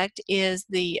aspect is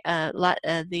the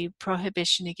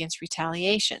prohibition against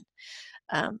retaliation.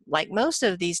 Like most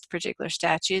of these particular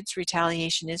statutes,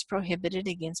 retaliation is prohibited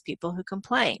against people who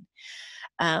complain.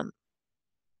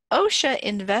 OSHA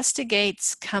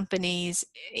investigates companies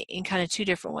in kind of two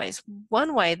different ways.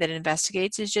 One way that it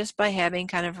investigates is just by having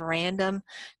kind of random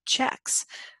checks.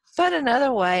 But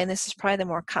another way, and this is probably the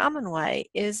more common way,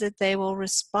 is that they will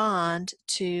respond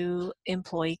to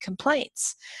employee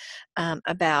complaints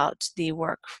about the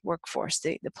workforce,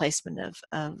 the placement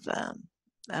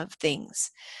of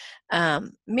things.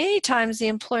 Many times the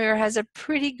employer has a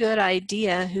pretty good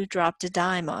idea who dropped a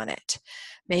dime on it.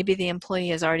 Maybe the employee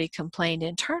has already complained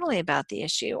internally about the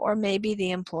issue, or maybe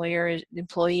the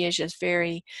employee is just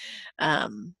very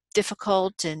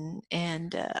difficult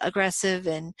and aggressive,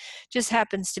 and just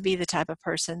happens to be the type of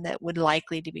person that would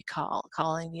likely to be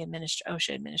calling the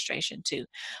OSHA administration to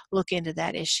look into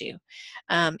that issue.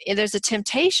 There's a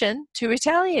temptation to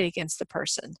retaliate against the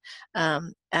person,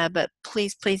 but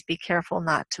please be careful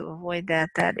not to avoid that.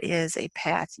 That is a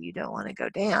path you don't want to go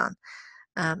down.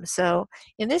 So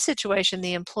in this situation,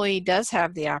 the employee does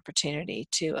have the opportunity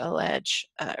to allege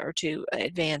or to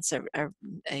advance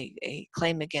a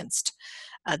claim against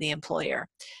the employer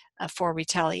for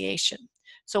retaliation.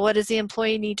 So what does the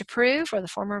employee need to prove, or the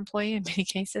former employee in many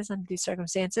cases under these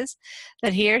circumstances?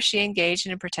 That he or she engaged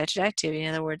in a protected activity,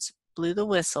 in other words, blew the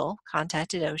whistle,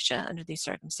 contacted OSHA under these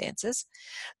circumstances,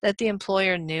 that the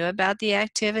employer knew about the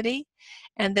activity,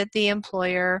 and that the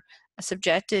employer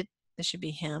subjected, this should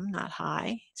be him, not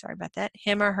hi, sorry about that,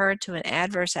 him or her to an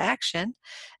adverse action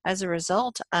as a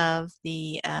result of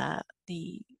the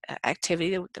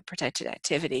activity, the protected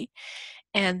activity,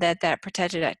 and that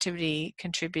protected activity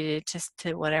contributed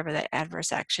to whatever that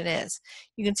adverse action is.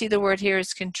 You can see the word here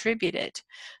is contributed.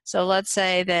 So let's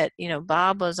say that,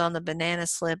 Bob was on the banana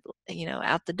slip,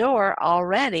 out the door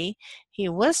already. He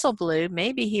whistle blew.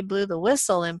 Maybe he blew the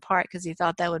whistle in part because he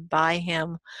thought that would buy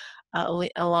him a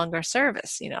longer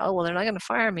service. Oh, well, they're not going to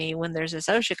fire me when there's this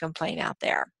OSHA complaint out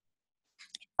there.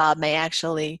 Bob may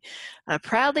actually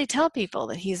proudly tell people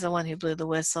that he's the one who blew the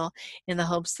whistle, in the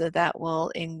hopes that that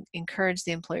will encourage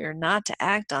the employer not to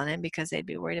act on him because they'd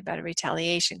be worried about a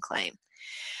retaliation claim.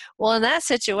 Well, in that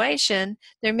situation,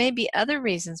 there may be other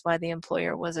reasons why the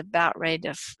employer was about ready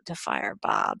to fire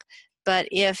Bob. But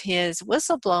if his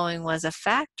whistleblowing was a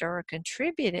factor or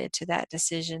contributed to that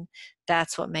decision,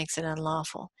 that's what makes it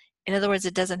unlawful. In other words,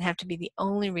 it doesn't have to be the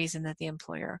only reason that the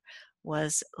employer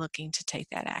was looking to take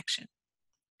that action.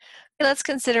 Let's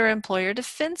consider employer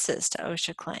defenses to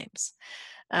OSHA claims.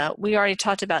 We already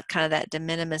talked about kind of that de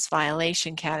minimis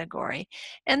violation category.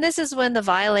 And this is when the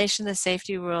violation of the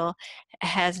safety rule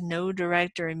has no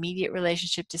direct or immediate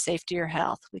relationship to safety or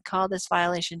health. We call this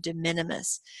violation de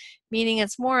minimis, meaning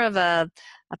it's more of a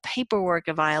paperwork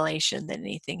violation than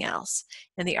anything else.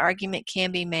 And the argument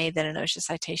can be made that an OSHA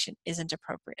citation isn't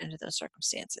appropriate under those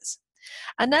circumstances.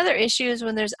 Another issue is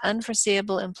when there's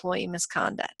unforeseeable employee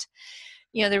misconduct.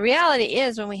 The reality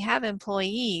is, when we have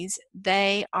employees,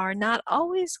 they are not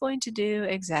always going to do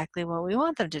exactly what we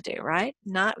want them to do, right?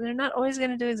 They're not always going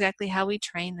to do exactly how we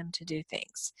train them to do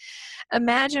things.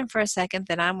 Imagine for a second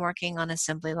that I'm working on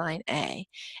assembly line A,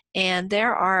 and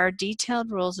there are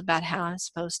detailed rules about how I'm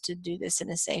supposed to do this in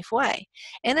a safe way.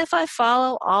 And if I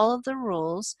follow all of the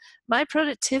rules, my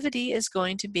productivity is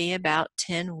going to be about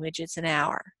 10 widgets an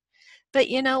hour. But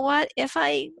you know what? If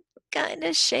I kind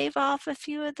of shave off a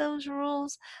few of those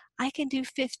rules, I can do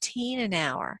 15 an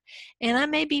hour. And I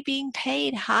may be being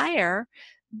paid higher,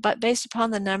 but based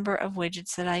upon the number of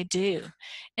widgets that I do.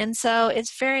 And so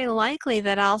it's very likely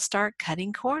that I'll start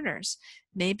cutting corners,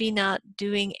 maybe not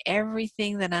doing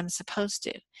everything that I'm supposed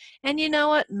to. And you know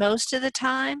what? Most of the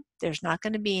time, there's not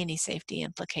going to be any safety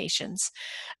implications.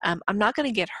 I'm not going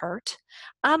to get hurt.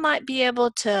 I might be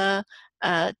able to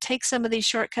take some of these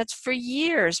shortcuts for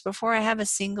years before I have a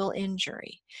single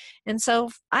injury. And so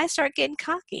I start getting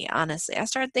cocky, honestly. I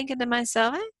start thinking to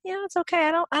myself, hey, it's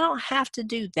okay. I don't have to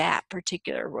do that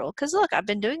particular rule, because look, I've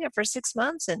been doing it for 6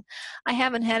 months and I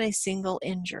haven't had a single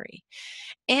injury.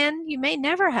 And you may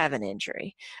never have an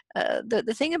injury.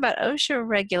 The thing about OSHA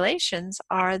regulations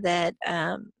are that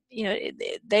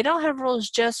they don't have rules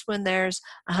just when there's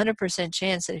a 100%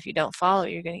 chance that if you don't follow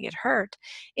it, you're going to get hurt.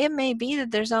 It may be that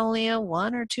there's only a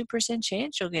 1 or 2%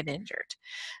 chance you'll get injured.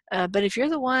 But if you're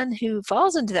the one who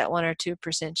falls into that 1 or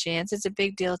 2% chance, it's a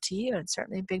big deal to you, and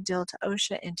certainly a big deal to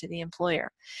OSHA and to the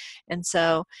employer. And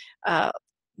so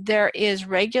there is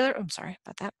regular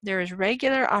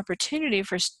opportunity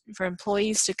for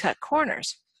employees to cut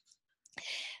corners.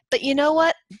 But you know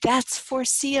what? That's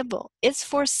foreseeable. It's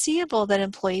foreseeable that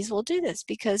employees will do this,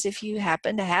 because if you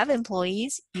happen to have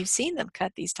employees, you've seen them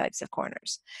cut these types of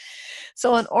corners.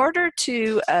 So in order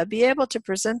to be able to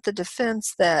present the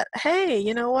defense that, hey,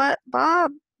 you know what,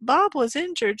 Bob was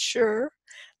injured, sure,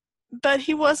 but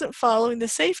he wasn't following the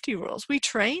safety rules. We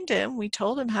trained him, we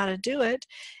told him how to do it,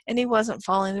 and he wasn't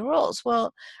following the rules.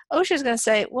 Well, OSHA is going to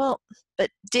say, well, but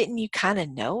didn't you kind of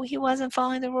know he wasn't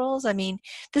following the rules? I mean,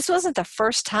 this wasn't the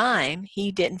first time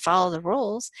he didn't follow the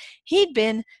rules. He'd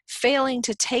been failing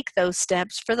to take those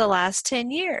steps for the last 10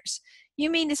 years.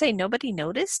 You mean to say nobody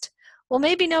noticed? Well,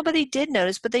 maybe nobody did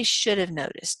notice, but they should have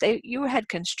noticed. You had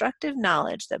constructive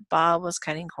knowledge that Bob was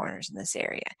cutting corners in this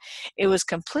area. It was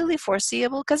completely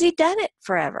foreseeable because he'd done it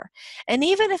forever. And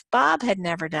even if Bob had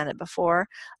never done it before,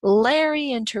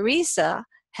 Larry and Teresa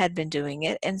had been doing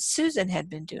it and Susan had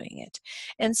been doing it.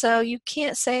 And so you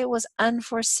can't say it was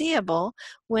unforeseeable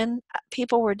when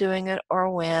people were doing it, or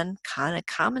when kind of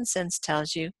common sense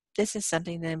tells you this is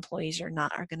something that employees are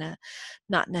going to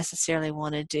not necessarily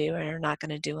want to do and are not going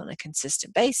to do on a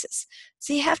consistent basis.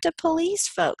 So you have to police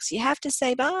folks. You have to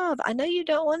say, Bob, I know you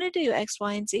don't want to do X,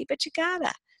 Y, and Z, but you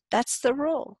gotta. That's the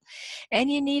rule.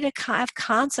 And you need to have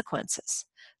consequences.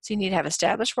 So you need to have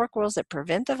established work rules that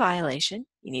prevent the violation.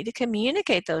 You need to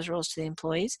communicate those rules to the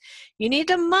employees. You need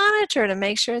to monitor to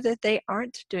make sure that they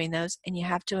aren't doing those, and you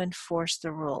have to enforce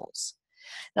the rules.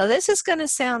 Now this is going to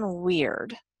sound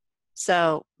weird,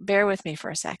 so bear with me for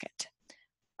a second.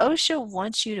 OSHA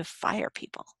wants you to fire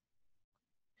people.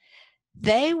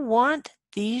 They want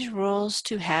these rules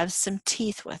to have some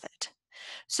teeth with it.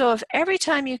 So if every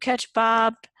time you catch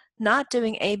Bob not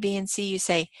doing A, B, and C, you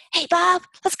say, hey, Bob,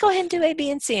 let's go ahead and do A,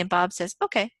 B, and C. And Bob says,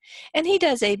 okay. And he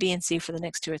does A, B, and C for the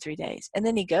next 2 or 3 days. And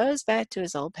then he goes back to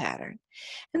his old pattern.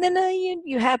 And then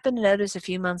you happen to notice a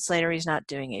few months later he's not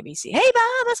doing A, B, C. Hey,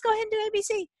 Bob, let's go ahead and do A, B,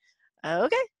 C.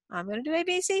 Okay, I'm going to do A,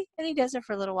 B, C. And he does it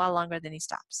for a little while longer, then he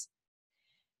stops.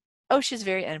 OSHA is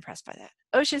very unimpressed by that.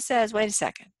 OSHA says, wait a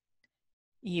second.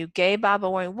 You gave Bob a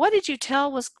warning. What did you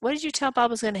tell Bob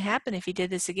was going to happen if he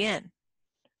did this again?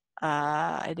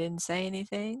 I didn't say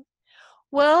anything.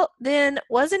 Well, then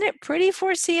wasn't it pretty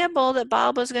foreseeable that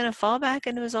Bob was going to fall back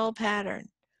into his old pattern?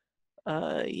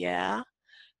 Yeah.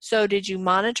 So did you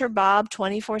monitor Bob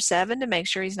 24/7 to make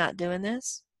sure he's not doing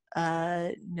this?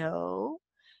 No.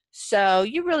 So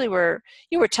you were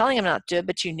telling him not to do it,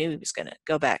 but you knew he was going to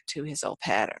go back to his old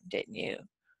pattern, didn't you?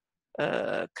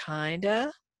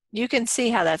 Kinda. You can see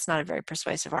how that's not a very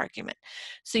persuasive argument.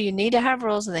 So you need to have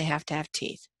rules, and they have to have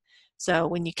teeth. So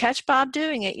when you catch Bob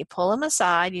doing it, you pull him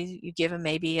aside, you give him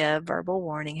maybe a verbal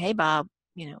warning. Hey, Bob,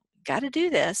 got to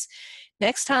do this.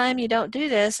 Next time you don't do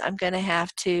this, I'm going to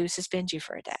have to suspend you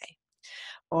for a day.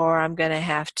 Or I'm going to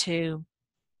have to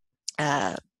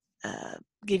uh,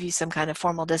 give you some kind of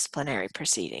formal disciplinary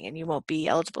proceeding, and you won't be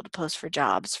eligible to post for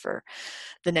jobs for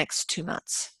the next 2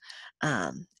 months.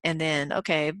 And then,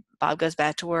 okay, Bob goes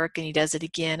back to work and he does it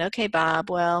again. Okay, Bob,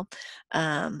 well,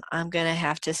 I'm going to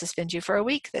have to suspend you for a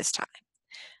week this time.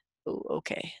 Ooh,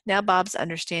 okay, now Bob's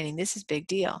understanding this is a big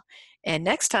deal. And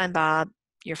next time, Bob,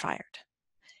 you're fired.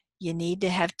 You need to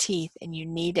have teeth, and you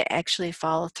need to actually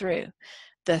follow through.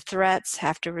 The threats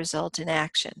have to result in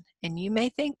action. And you may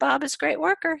think Bob is a great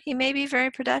worker. He may be very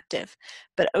productive.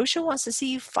 But OSHA wants to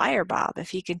see you fire Bob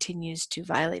if he continues to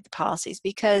violate the policies,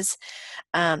 because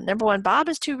number one, Bob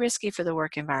is too risky for the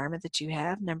work environment that you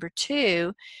have. Number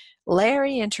two,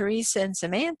 Larry and Teresa and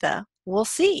Samantha will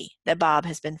see that Bob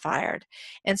has been fired.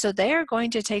 And so they are going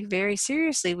to take very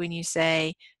seriously when you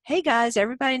say, hey guys,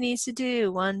 everybody needs to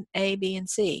do 1A, B, and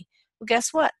C. Well,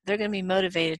 guess what? They're going to be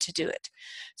motivated to do it.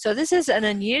 So this is an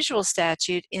unusual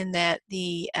statute in that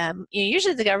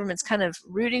usually the government's kind of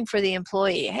rooting for the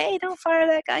employee. Hey, don't fire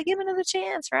that guy. Give him another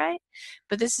chance, right?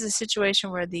 But this is a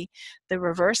situation where the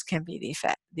reverse can be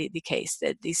the case,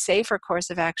 that the safer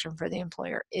course of action for the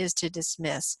employer is to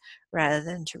dismiss rather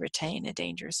than to retain a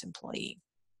dangerous employee.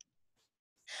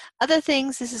 Other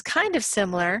things, this is kind of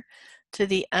similar to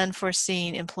the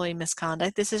unforeseen employee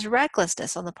misconduct. This is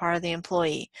recklessness on the part of the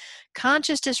employee.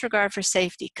 Conscious disregard for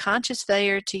safety, conscious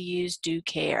failure to use due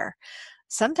care.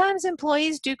 Sometimes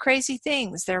employees do crazy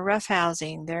things. They're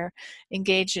roughhousing, they're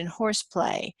engaged in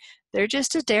horseplay. They're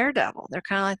just a daredevil. They're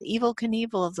kind of like the Evel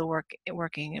Knievel of the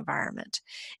working environment.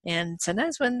 And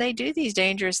sometimes when they do these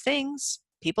dangerous things,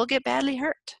 people get badly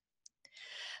hurt.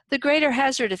 The greater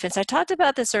hazard defense, I talked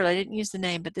about this earlier, I didn't use the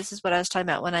name, but this is what I was talking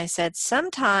about when I said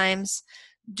sometimes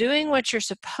doing what you're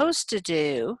supposed to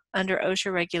do under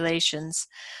OSHA regulations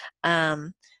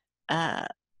are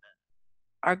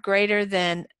greater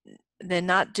than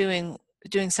not doing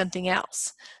something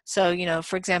else. So,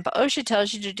 for example, OSHA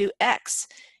tells you to do X.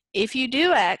 If you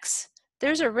do X,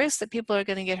 there's a risk that people are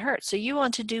going to get hurt. So you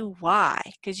want to do Y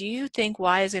because you think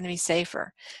Y is going to be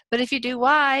safer. But if you do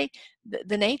Y,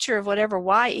 the nature of whatever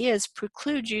Y is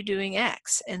precludes you doing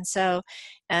X. And so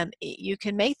you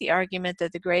can make the argument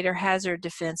that the greater hazard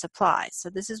defense applies.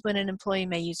 So this is when an employee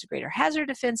may use the greater hazard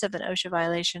defense of an OSHA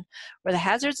violation, where the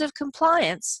hazards of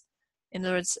compliance, in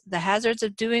other words, the hazards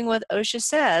of doing what OSHA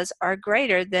says, are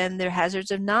greater than the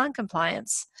hazards of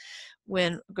noncompliance.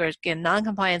 When, again,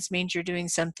 noncompliance means you're doing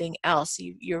something else.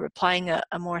 You're applying a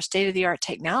more state-of-the-art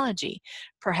technology,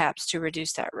 perhaps, to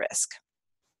reduce that risk.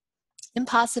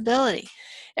 Impossibility.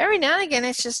 Every now and again,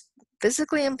 it's just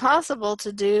physically impossible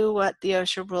to do what the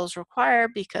OSHA rules require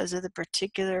because of the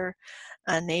particular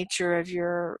nature of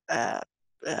your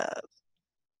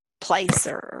place,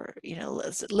 or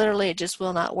literally it just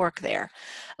will not work there.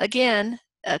 Again,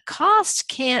 cost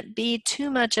can't be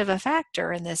too much of a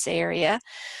factor in this area,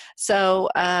 so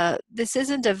this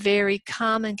isn't a very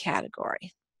common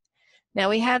category. Now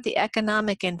we have the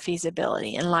economic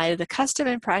infeasibility. In light of the custom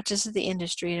and practice of the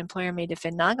industry, an employer may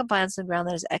defend noncompliance on the ground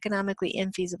that is economically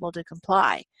infeasible to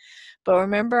comply. But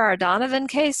remember our Donovan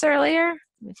case earlier?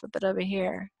 Let me flip it over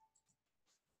here.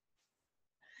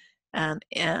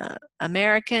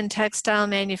 American Textile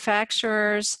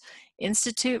Manufacturers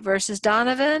Institute versus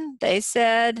Donovan, they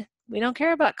said, we don't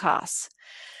care about costs.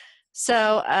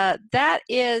 So that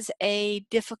is a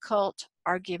difficult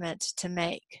argument to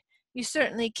make. You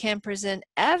certainly can present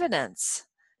evidence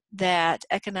that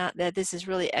this is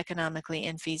really economically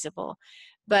infeasible,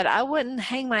 but I wouldn't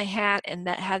hang my hat and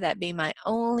have that be my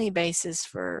only basis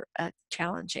for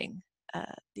challenging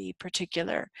the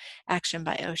particular action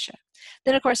by OSHA.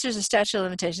 Then, of course, there's a statute of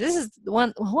limitations. This is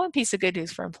one piece of good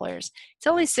news for employers. It's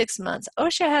only 6 months.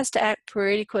 OSHA has to act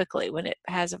pretty quickly when it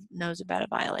knows about a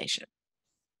violation.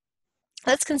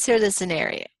 Let's consider the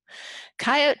scenario.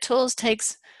 Coyote Tools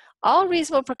takes all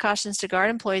reasonable precautions to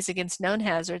guard employees against known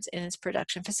hazards in its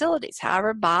production facilities.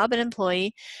 However, Bob, an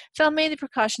employee, felt many of the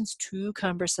precautions too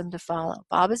cumbersome to follow.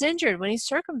 Bob is injured when he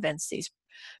circumvents these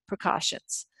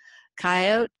precautions.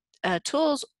 Coyote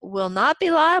Tools will not be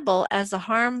liable as the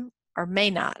harm, or may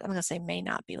not, I'm going to say may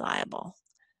not be liable,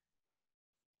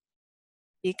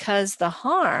 because the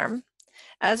harm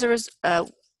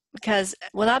because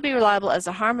will not be liable as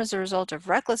the harm as a result of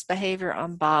reckless behavior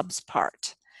on Bob's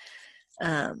part.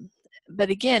 But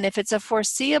again, if it's a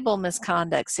foreseeable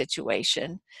misconduct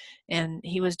situation, and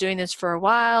he was doing this for a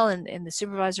while, and the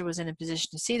supervisor was in a position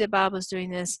to see that Bob was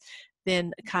doing this,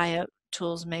 then Coyote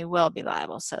Tools may well be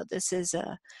liable. So this is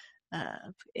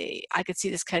I could see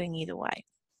this cutting either way.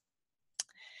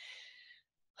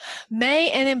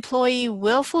 May an employee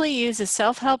willfully use a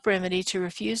self-help remedy to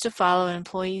refuse to follow an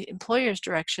employer's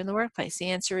direction in the workplace?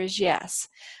 The answer is yes.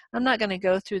 I'm not going to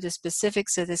go through the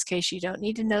specifics of this case. You don't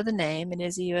need to know the name. It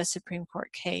is a U.S. Supreme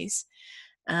Court case.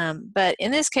 But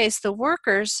in this case, the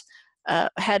workers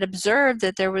had observed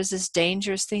that there was this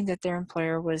dangerous thing that their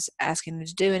employer was asking them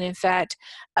to do. And in fact,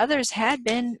 others had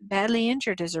been badly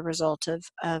injured as a result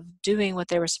of doing what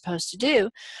they were supposed to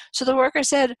do. So the worker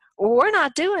said, well, we're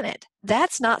not doing it.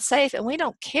 That's not safe. And we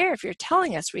don't care if you're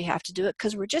telling us we have to do it,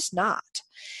 because we're just not.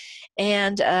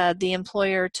 And the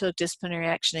employer took disciplinary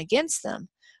action against them.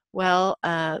 Well,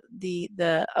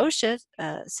 the OSHA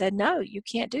said, no, you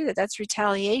can't do that. That's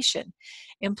retaliation.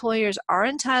 Employers are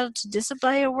entitled to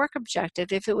disobey a work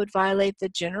objective if it would violate the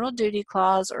general duty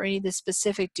clause or any of the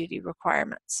specific duty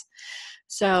requirements.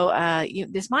 So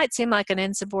this might seem like an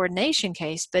insubordination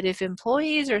case, but if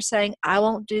employees are saying, I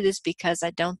won't do this because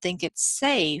I don't think it's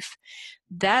safe,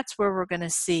 that's where we're going to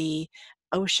see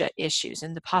OSHA issues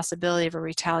and the possibility of a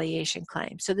retaliation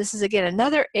claim. So this is, again,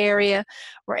 another area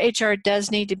where HR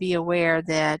does need to be aware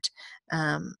that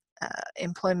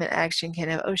employment action can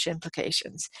have OSHA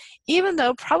implications, even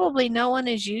though probably no one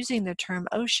is using the term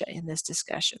OSHA in this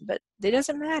discussion. But it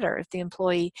doesn't matter if the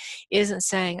employee isn't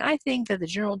saying, I think that the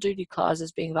general duty clause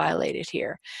is being violated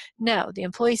here. No, the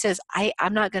employee says,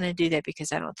 I'm not going to do that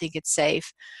because I don't think it's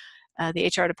safe.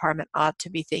 The HR department ought to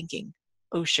be thinking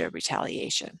OSHA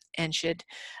retaliation and should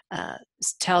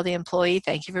tell the employee,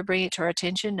 thank you for bringing it to our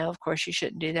attention. No, of course you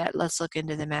shouldn't do that. Let's look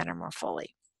into the matter more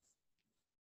fully.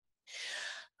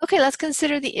 Okay, let's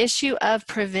consider the issue of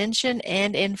prevention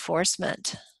and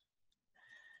enforcement.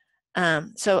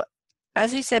 So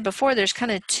as we said before, there's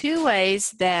kind of two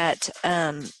ways that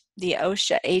the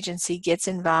OSHA agency gets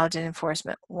involved in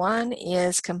enforcement. One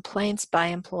is complaints by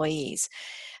employees,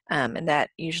 and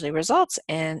that usually results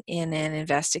in an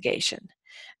investigation.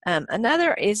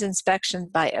 Another is inspection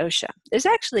by OSHA. There's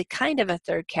actually kind of a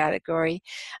third category.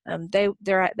 They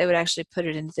would actually put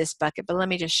it into this bucket, but let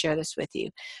me just share this with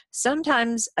you.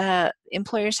 Sometimes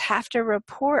employers have to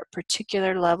report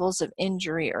particular levels of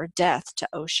injury or death to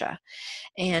OSHA.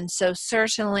 And so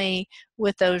certainly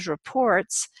with those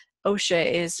reports,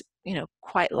 OSHA is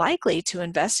quite likely to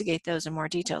investigate those in more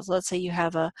details. Let's say you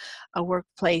have a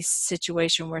workplace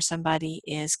situation where somebody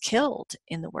is killed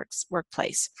in the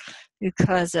workplace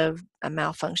because of a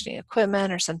malfunctioning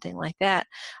equipment or something like that.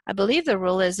 I believe the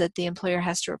rule is that the employer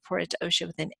has to report it to OSHA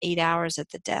within 8 hours of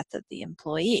the death of the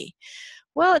employee.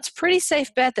 Well, it's a pretty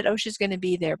safe bet that OSHA is going to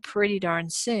be there pretty darn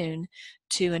soon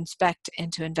to inspect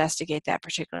and to investigate that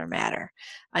particular matter.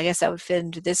 I guess that would fit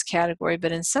into this category,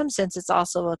 but in some sense it's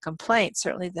also a complaint.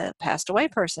 Certainly the passed away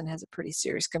person has a pretty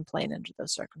serious complaint under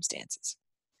those circumstances.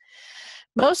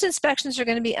 Most inspections are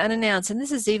going to be unannounced, and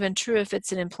this is even true if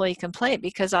it's an employee complaint,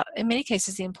 because in many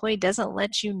cases the employee doesn't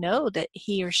let you know that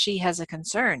he or she has a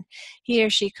concern. He or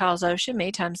she calls OSHA.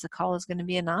 Many times the call is going to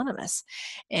be anonymous,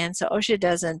 and so OSHA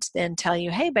doesn't then tell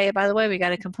you, hey babe, by the way, we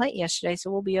got a complaint yesterday,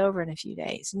 so we'll be over in a few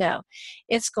days. No,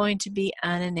 it's going to be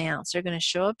unannounced. They're going to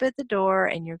show up at the door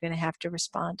and you're going to have to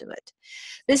respond to it.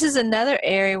 This is another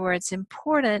area where it's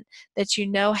important that you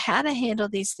know how to handle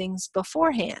these things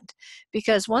beforehand,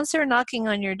 because once they're knocking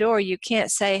on your door, you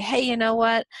can't say, hey, you know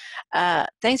what,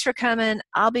 thanks for coming,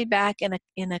 I'll be back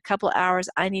in a couple of hours,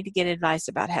 I need to get advice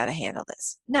about how to handle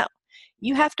this. No,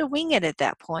 you have to wing it at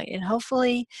that point, and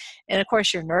hopefully, and of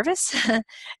course you're nervous,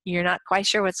 you're not quite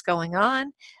sure what's going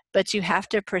on, but you have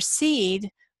to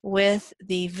proceed with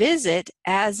the visit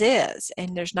as is,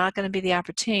 and there's not going to be the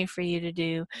opportunity for you to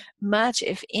do much,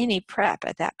 if any, prep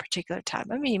at that particular time.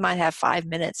 I mean, you might have 5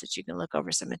 minutes that you can look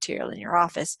over some material in your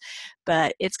office,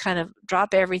 but it's kind of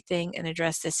drop everything and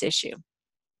address this issue.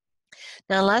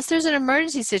 Now, unless there's an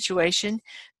emergency situation,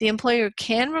 the employer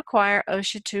can require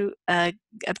OSHA to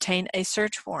obtain a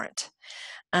search warrant.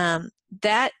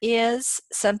 That is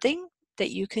something that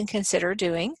you can consider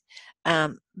doing,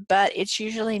 but it's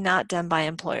usually not done by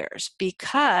employers,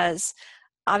 because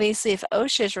obviously if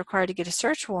OSHA is required to get a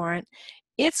search warrant,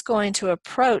 it's going to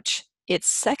approach its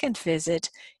second visit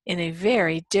in a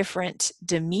very different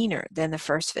demeanor than the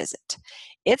first visit.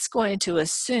 It's going to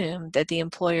assume that the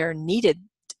employer needed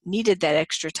that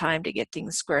extra time to get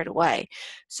things squared away.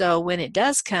 So when it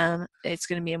does come, it's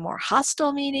going to be a more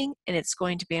hostile meeting, and it's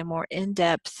going to be a more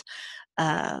in-depth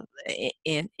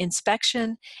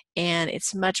inspection, and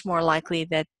it's much more likely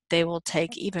that they will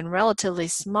take even relatively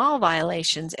small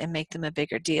violations and make them a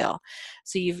bigger deal.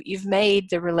 So you've made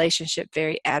the relationship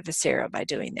very adversarial by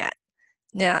doing that.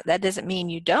 Now, that doesn't mean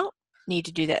you don't need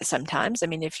to do that sometimes. I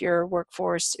mean, if your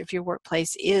workplace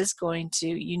is going to,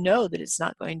 you know that it's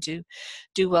not going to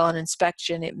do well in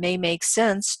inspection, it may make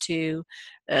sense to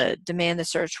demand the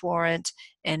search warrant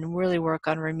and really work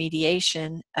on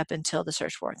remediation up until the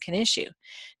search warrant can issue.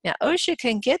 Now, OSHA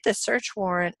can get the search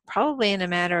warrant probably in a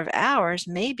matter of hours,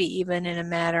 maybe even in a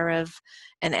matter of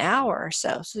an hour or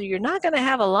so. So you're not going to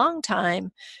have a long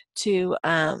time to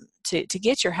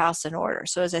get your house in order.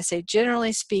 So as I say,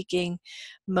 generally speaking,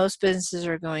 most businesses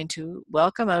are going to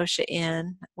welcome OSHA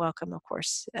in. Welcome, of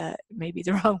course, may be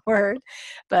the wrong word,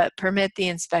 but permit the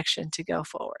inspection to go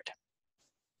forward.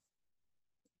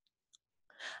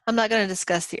 I'm not going to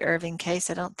discuss the Irving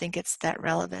case. I don't think it's that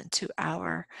relevant to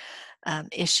our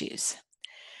issues.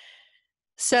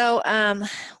 So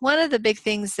one of the big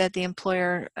things that the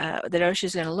employer, that OSHA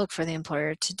is going to look for the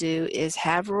employer to do is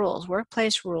have rules,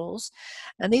 workplace rules.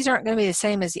 And these aren't going to be the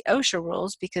same as the OSHA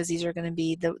rules, because these are going to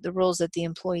be the rules that the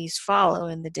employees follow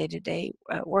in the day-to-day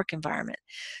work environment.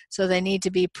 So they need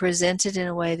to be presented in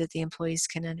a way that the employees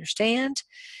can understand,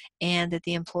 and that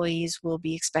the employees will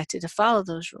be expected to follow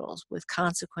those rules, with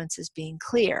consequences being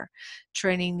clear.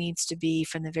 Training needs to be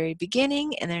from the very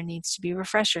beginning, and there needs to be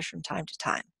refreshers from time to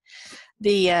time.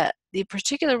 The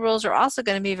particular rules are also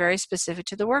going to be very specific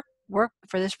to the work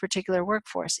for this particular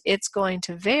workforce. It's going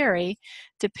to vary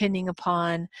depending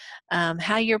upon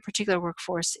how your particular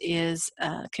workforce is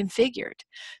configured.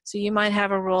 So you might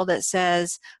have a rule that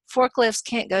says forklifts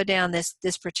can't go down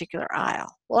this particular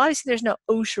aisle. Well, obviously there's no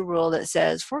OSHA rule that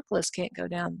says forklifts can't go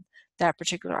down that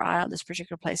particular aisle, this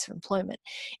particular place of employment.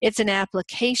 It's an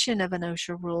application of an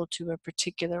OSHA rule to a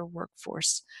particular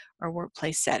workforce or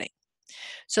workplace setting.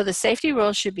 So the safety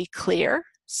rules should be clear,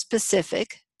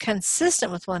 specific, consistent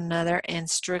with one another, and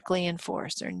strictly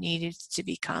enforced. There needed to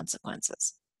be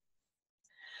consequences.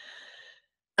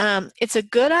 It's a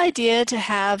good idea to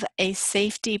have a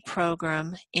safety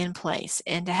program in place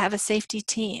and to have a safety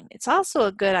team. It's also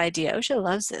a good idea, OSHA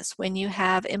loves this, when you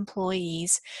have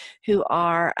employees who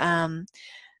are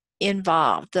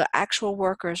involved, the actual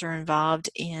workers are involved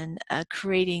in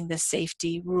creating the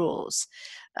safety rules.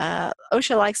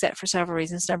 OSHA likes that for several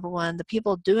reasons. Number one, the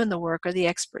people doing the work are the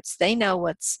experts. They know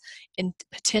what's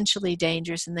potentially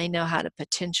dangerous, and they know how to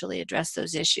potentially address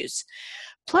those issues.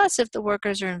 Plus, if the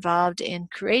workers are involved in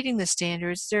creating the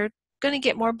standards, they're going to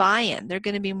get more buy-in. They're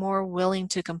going to be more willing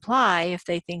to comply if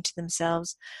they think to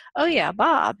themselves, oh yeah,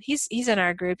 Bob, he's in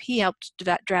our group, he helped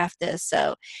draft this,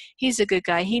 so he's a good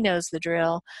guy, he knows the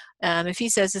drill. If he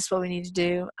says this is what we need to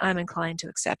do, I'm inclined to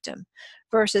accept him.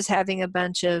 versus having a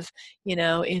bunch of, you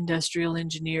know, industrial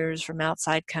engineers from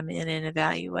outside come in and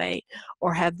evaluate,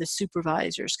 or have the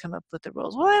supervisors come up with the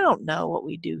rules. Well, I don't know what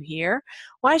we do here.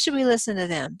 Why should we listen to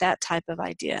them? That type of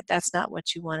idea. That's not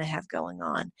what you want to have going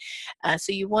on.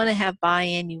 So you want to have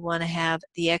buy-in. You want to have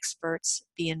the experts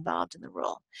be involved in the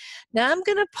rule. Now I'm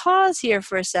going to pause here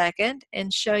for a second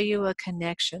and show you a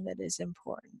connection that is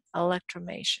important: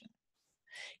 electromation.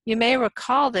 You may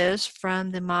recall this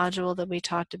from the module that we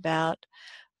talked about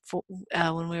for,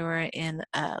 when we were in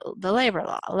the labor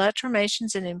law. Electromation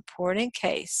is an important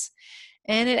case,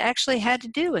 and it actually had to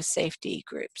do with safety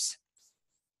groups.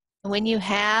 When you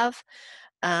have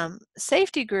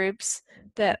safety groups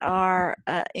that are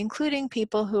including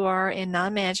people who are in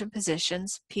non-management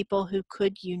positions, people who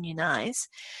could unionize,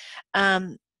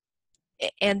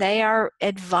 and they are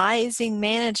advising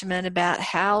management about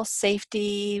how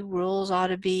safety rules ought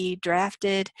to be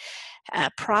drafted,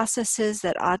 processes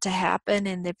that ought to happen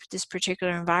in this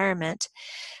particular environment.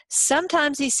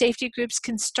 Sometimes these safety groups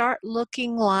can start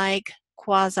looking like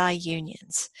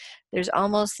quasi-unions. There's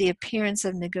almost the appearance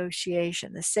of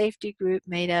negotiation. The safety group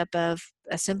made up of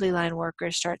assembly line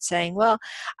workers start saying, well,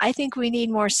 I think we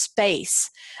need more space.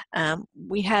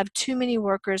 We have too many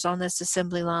workers on this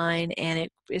assembly line and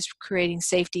it is creating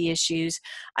safety issues.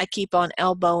 I keep on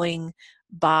elbowing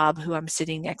Bob, who I'm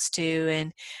sitting next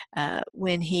to, and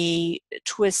when he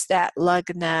twists that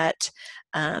lug nut,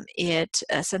 it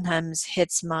sometimes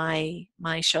hits my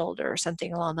shoulder or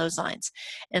something along those lines.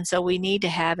 And so we need to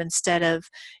have, instead of,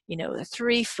 you know, a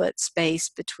 3-foot space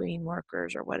between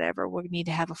workers or whatever, we need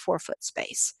to have a 4-foot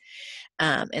space.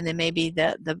 And then maybe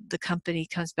the company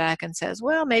comes back and says,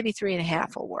 well, maybe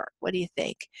 3.5 will work. What do you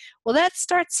think? Well, that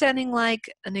starts sounding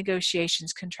like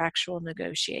negotiations, contractual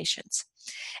negotiations.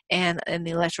 And in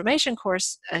the electromation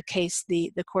case,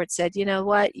 the court said, you know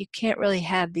what, you can't really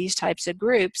have these types of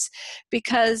groups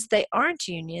because they aren't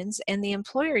unions, and the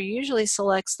employer usually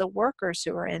selects the workers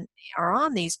who are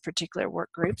on these particular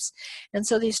work groups, and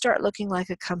so they start looking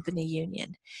like a company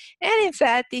union. And in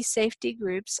fact, these safety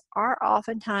groups are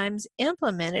oftentimes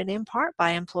implemented in part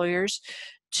by employers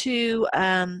to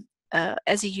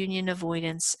as a union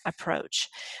avoidance approach.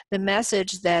 The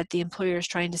message that the employer is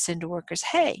trying to send to workers: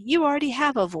 hey, you already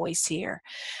have a voice here.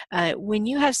 When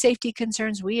you have safety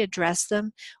concerns, we address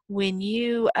them. When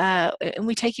you, and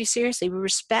we take you seriously, we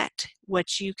respect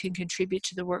what you can contribute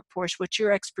to the workforce, what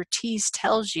your expertise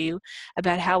tells you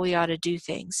about how we ought to do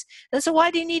things. And so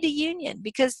why do you need a union?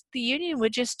 Because the union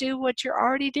would just do what you're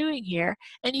already doing here,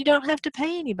 and you don't have to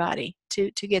pay anybody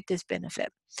to get this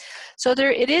benefit. So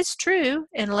it is true,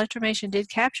 and electromation did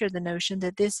capture the notion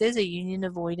that this is a union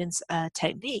avoidance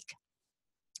technique.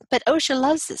 But OSHA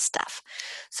loves this stuff.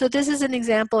 So this is an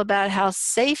example about how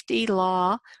safety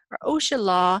law, or OSHA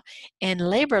law, and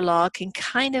labor law can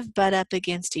kind of butt up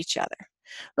against each other.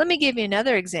 Let me give you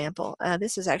another example.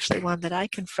 This is actually one that I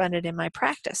confronted in my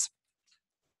practice.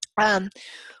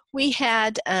 We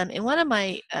had, in one of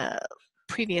my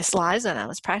previous lives when I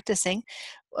was practicing,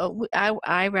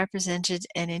 I represented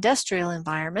an industrial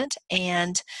environment,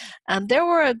 and there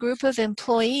were a group of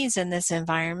employees in this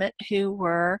environment who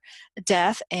were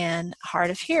deaf and hard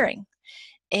of hearing.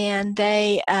 And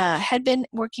they had been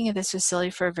working at this facility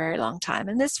for a very long time.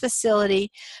 In this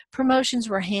facility, promotions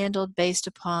were handled based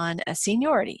upon a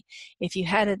seniority. If you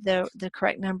had the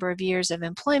correct number of years of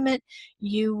employment,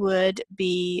 you would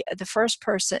be the first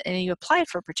person, and you applied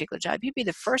for a particular job, you'd be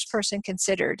the first person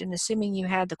considered. And assuming you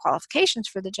had the qualifications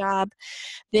for the job,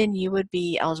 then you would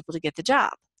be eligible to get the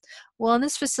job. Well, in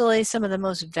this facility, some of the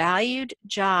most valued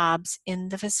jobs in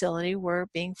the facility were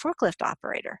being forklift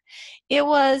operator. It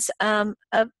was an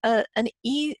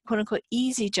quote-unquote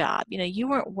easy job. You know, you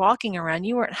weren't walking around,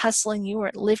 you weren't hustling, you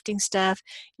weren't lifting stuff,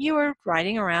 you were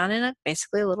riding around in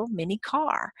basically a little mini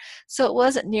car. So it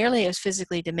wasn't nearly as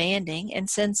physically demanding, and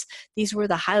since these were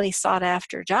the highly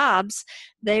sought-after jobs,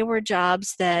 they were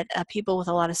jobs that people with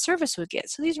a lot of service would get.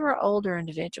 So these were older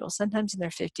individuals, sometimes in their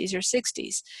 50s or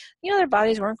 60s. You know, their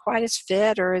bodies weren't quite as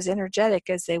fit or as energetic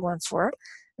as they once were,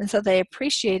 and so they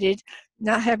appreciated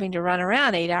not having to run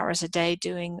around 8 hours a day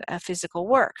doing physical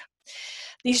work.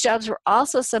 These jobs were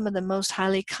also some of the most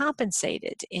highly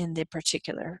compensated in the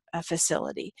particular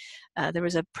facility. There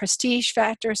was a prestige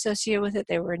factor associated with it.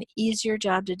 They were an easier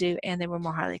job to do, and they were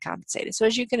more highly compensated. So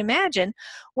as you can imagine,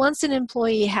 once an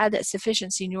employee had that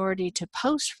sufficient seniority to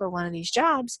post for one of these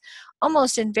jobs,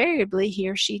 almost invariably he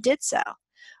or she did so.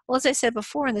 Well, as I said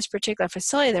before, in this particular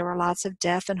facility, there were lots of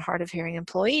deaf and hard of hearing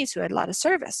employees who had a lot of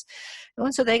service.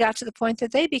 And so they got to the point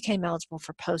that they became eligible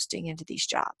for posting into these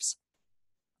jobs.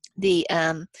 They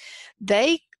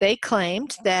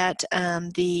claimed that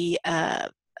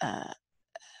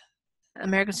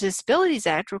Americans with Disabilities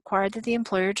Act required that the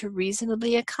employer to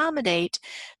reasonably accommodate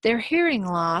their hearing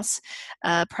loss,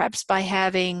 perhaps by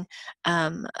having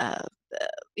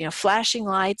flashing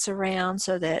lights around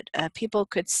so that people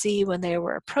could see when they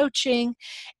were approaching,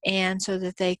 and so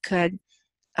that they could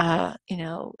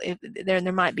if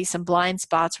there might be some blind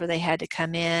spots where they had to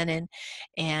come in,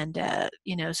 and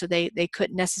so they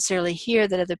couldn't necessarily hear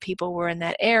that other people were in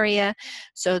that area,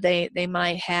 so they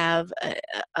might have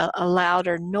a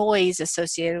louder noise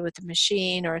associated with the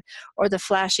machine or the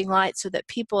flashing lights so that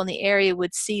people in the area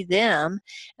would see them,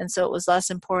 and so it was less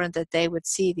important that they would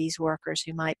see these workers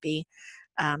who might be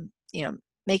um, you know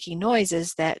making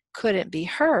noises that couldn't be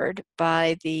heard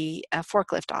by the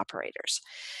forklift operators.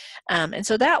 And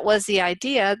so that was the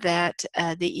idea that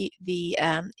the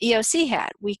EOC had.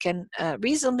 We can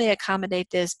reasonably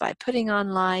accommodate this by putting on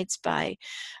lights, by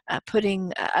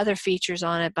putting other features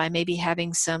on it, by maybe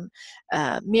having some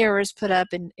mirrors put up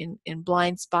in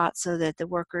blind spots so that the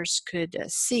workers could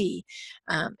see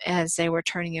as they were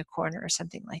turning a corner or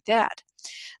something like that.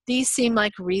 These seem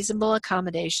like reasonable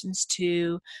accommodations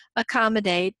to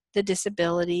accommodate the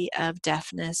disability of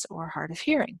deafness or hard of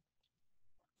hearing.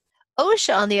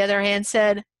 OSHA, on the other hand,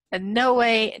 said, no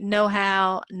way, no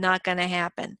how, not going to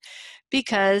happen,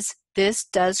 because this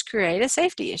does create a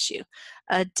safety issue.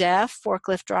 A deaf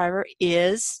forklift driver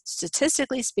is,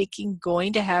 statistically speaking,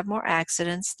 going to have more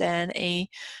accidents than a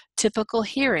typical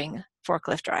hearing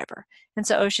forklift driver. And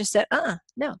so OSHA said,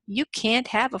 no, you can't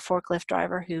have a forklift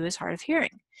driver who is hard of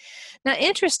hearing. Now,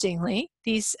 interestingly,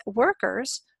 these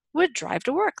workers would drive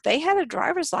to work. They had a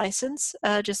driver's license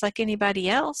just like anybody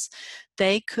else.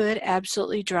 They could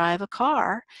absolutely drive a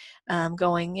car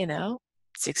going,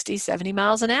 60, 70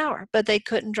 miles an hour, but they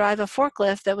couldn't drive a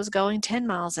forklift that was going 10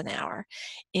 miles an hour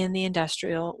in the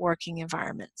industrial working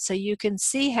environment. So you can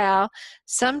see how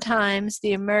sometimes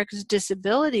the Americans with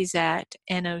Disabilities Act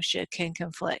and OSHA can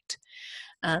conflict.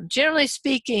 Generally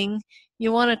speaking,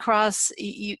 you want to cross,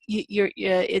 the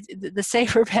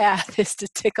safer path is to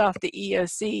tick off the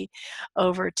EOC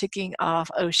over ticking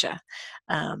off OSHA.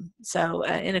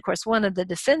 And of course, one of the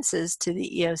defenses to the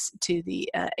EOC, to the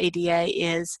ADA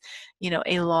is,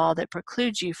 a law that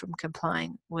precludes you from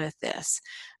complying with this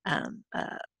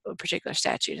particular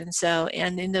statute.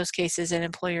 And in those cases, an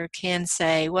employer can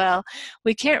say, well,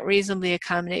 we can't reasonably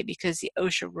accommodate because the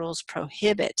OSHA rules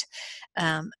prohibit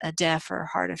a deaf or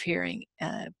hard of hearing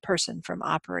person from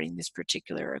operating this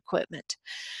particular equipment.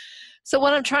 So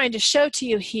what I'm trying to show to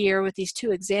you here with these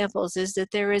two examples is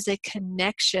that there is a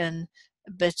connection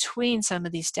between some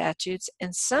of these statutes,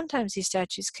 and sometimes these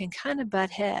statutes can kind of butt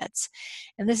heads.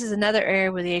 And this is another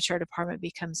area where the HR department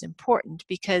becomes important,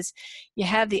 because you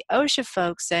have the OSHA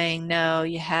folks saying no,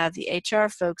 you have the HR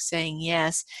folks saying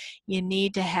yes. You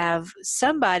need to have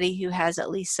somebody who has at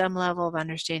least some level of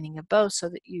understanding of both so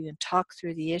that you can talk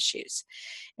through the issues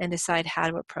and decide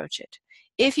how to approach it.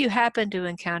 If you happen to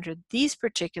encounter these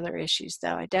particular issues,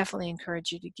 though, I definitely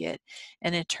encourage you to get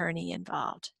an attorney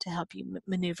involved to help you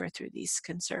maneuver through these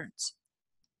concerns.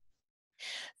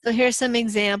 So here's some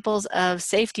examples of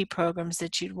safety programs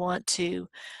that you'd want to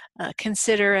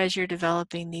consider as you're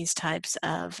developing these types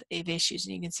of issues.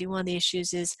 And you can see one of the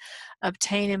issues is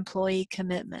obtain employee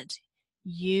commitment,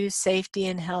 use safety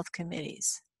and health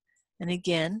committees, and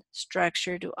again,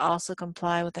 structure to also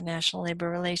comply with the National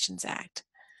Labor Relations Act.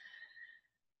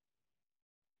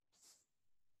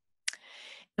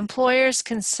 Employers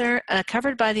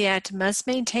covered by the Act must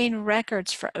maintain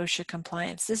records for OSHA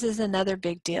compliance. This is another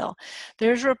big deal.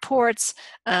 There's reports,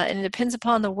 and it depends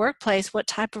upon the workplace what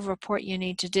type of report you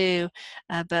need to do,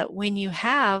 but when you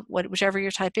have, whichever your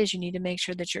type is, you need to make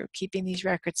sure that you're keeping these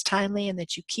records timely and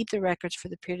that you keep the records for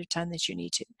the period of time that you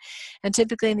need to. And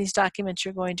typically in these documents,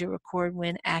 you're going to record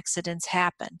when accidents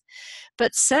happen.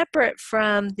 But separate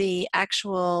from the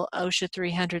actual OSHA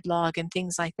 300 log and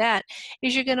things like that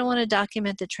is you're going to want to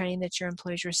document the training that your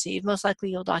employees receive. Most likely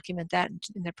you'll document that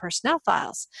in their personnel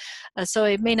files. So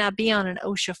it may not be on an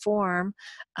OSHA form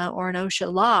or an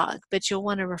OSHA log, but you'll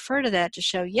want to refer to that to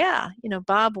show, yeah,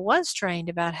 Bob was trained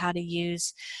about how to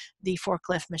use the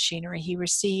forklift machinery. He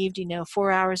received,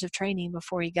 4 hours of training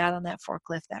before he got on that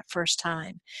forklift that first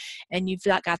time. And you've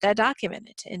got that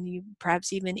documented. And you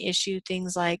perhaps even issue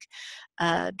things like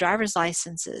driver's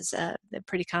licenses, a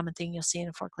pretty common thing you'll see in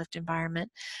a forklift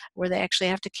environment, where they actually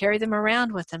have to carry them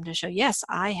around with them to show, yes,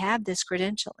 I have this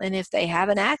credential. And if they have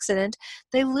an accident,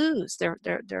 they lose their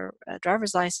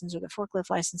driver's license, or their forklift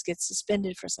license gets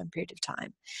suspended for some period of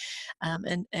time.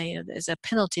 And as a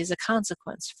penalty, as a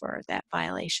consequence for that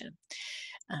violation.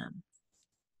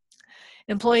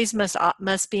 Employees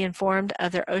must be informed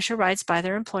of their OSHA rights by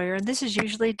their employer, and this is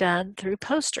usually done through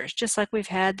posters, just like we've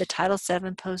had the Title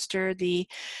VII poster, the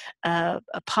a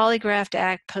Polygraph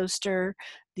Act poster,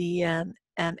 the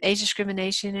Age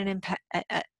Discrimination and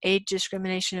Age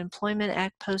Discrimination Employment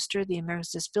Act poster, the Americans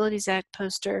with Disabilities Act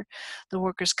poster, the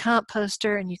Workers' Comp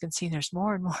poster, and you can see there's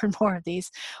more and more and more of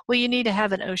these. Well, you need to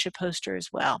have an OSHA poster as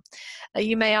well.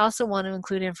 You may also want to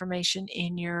include information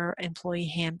in your employee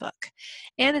handbook.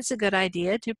 And it's a good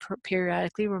idea to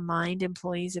periodically remind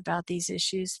employees about these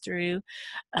issues through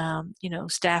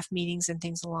staff meetings and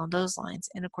things along those lines.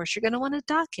 And of course, you're going to want to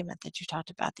document that you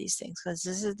talked about these things, because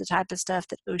this is the type of stuff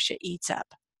that OSHA eats up.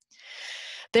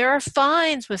 There are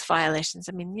fines with violations.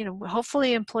 I mean,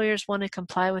 hopefully employers want to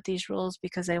comply with these rules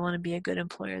because they want to be a good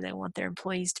employer. They want their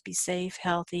employees to be safe,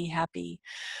 healthy, happy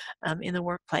in the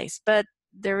workplace. But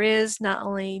there is not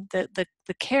only the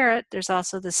carrot, there's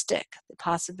also the stick, the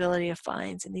possibility of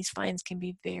fines, and these fines can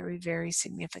be very, very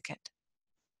significant.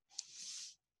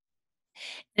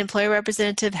 An employer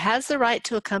representative has the right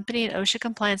to accompany an OSHA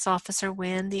compliance officer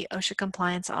when the OSHA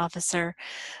compliance officer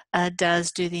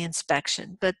does do the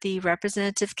inspection, but the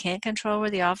representative can't control where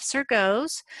the officer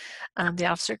goes. The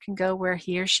officer can go where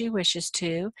he or she wishes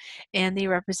to, and the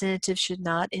representative should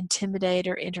not intimidate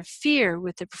or interfere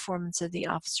with the performance of the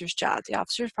officer's job. The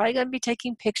officer is probably going to be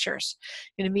taking pictures,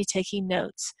 going to be taking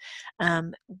notes.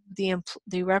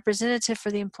 The representative for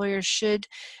the employer should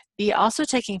be also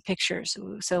taking pictures.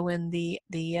 So when the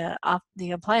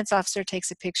compliance officer takes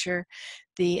a picture,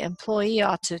 the employee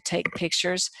ought to take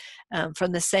pictures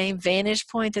from the same vantage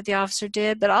point that the officer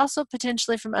did, but also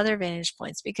potentially from other vantage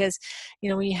points, because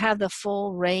when you have the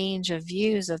full range of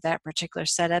views of that particular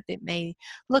setup, it may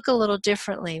look a little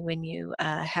differently when you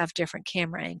have different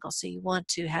camera angles. So you want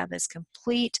to have as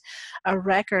complete a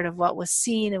record of what was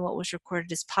seen and what was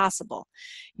recorded as possible.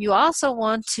 You also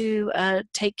want to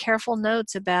take careful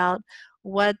notes about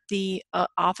what the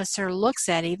officer looks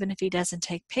at, even if he doesn't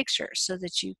take pictures, so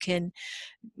that you can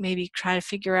maybe try to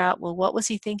figure out, well, what was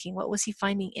he thinking? What was he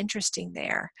finding interesting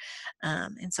there?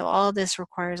 And so all of this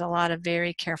requires a lot of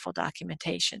very careful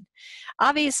documentation.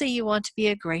 Obviously, you want to be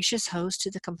a gracious host to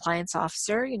the compliance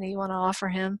officer. You want to offer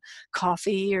him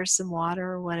coffee or some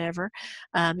water or whatever.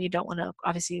 You don't want to,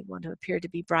 obviously, want to appear to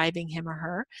be bribing him or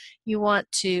her. You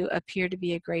want to appear to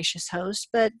be a gracious host,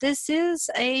 but this is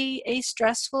a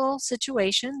stressful situation.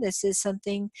 This is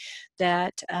something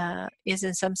that is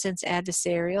in some sense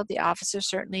adversarial. The officer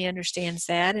certainly understands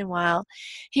that, and while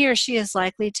he or she is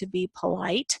likely to be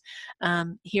polite,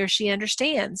 he or she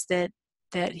understands that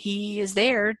he is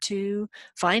there to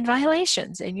find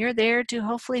violations, and you're there to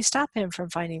hopefully stop him from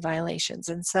finding violations.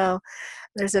 And so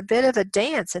there's a bit of a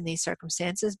dance in these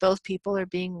circumstances. Both people are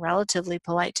being relatively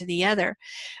polite to the other,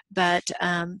 but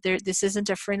this isn't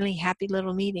a friendly, happy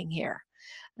little meeting here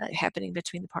happening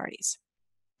between the parties.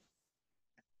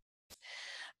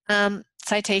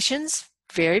 Citations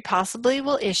very possibly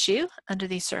will issue under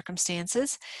these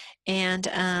circumstances, and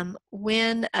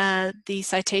when the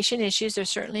citation issues, there's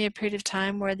certainly a period of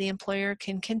time where the employer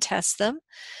can contest them.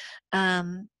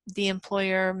 The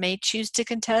employer may choose to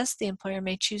contest, the employer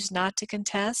may choose not to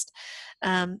contest.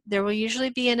 There will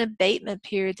usually be an abatement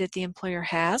period that the employer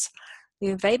has. The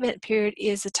abatement period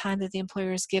is the time that the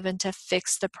employer is given to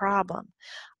fix the problem.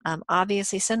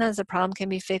 Obviously, sometimes the problem can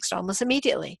be fixed almost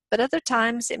immediately, but other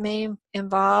times it may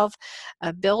involve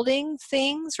building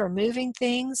things or moving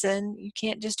things, and you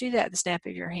can't just do that at the snap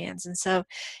of your hands. And so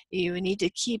you need to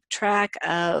keep track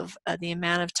of the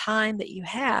amount of time that you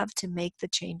have to make the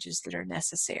changes that are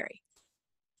necessary.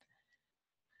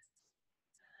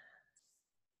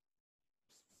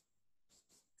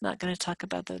 Not going to talk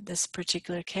about this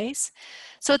particular case.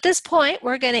 So at this point,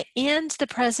 we're going to end the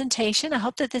presentation. I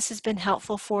hope that this has been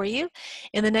helpful for you.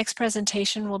 In the next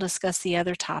presentation, we'll discuss the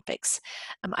other topics.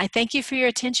 I thank you for your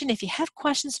attention. If you have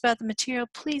questions about the material,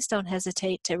 please don't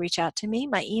hesitate to reach out to me.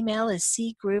 My email is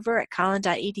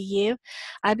cgroover@collin.edu.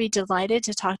 I'd be delighted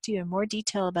to talk to you in more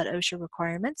detail about OSHA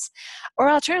requirements,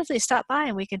 or alternatively, stop by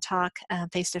and we can talk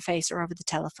face-to-face or over the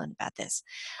telephone about this.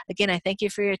 Again, I thank you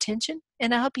for your attention,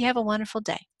 and I hope you have a wonderful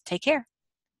day. Take care.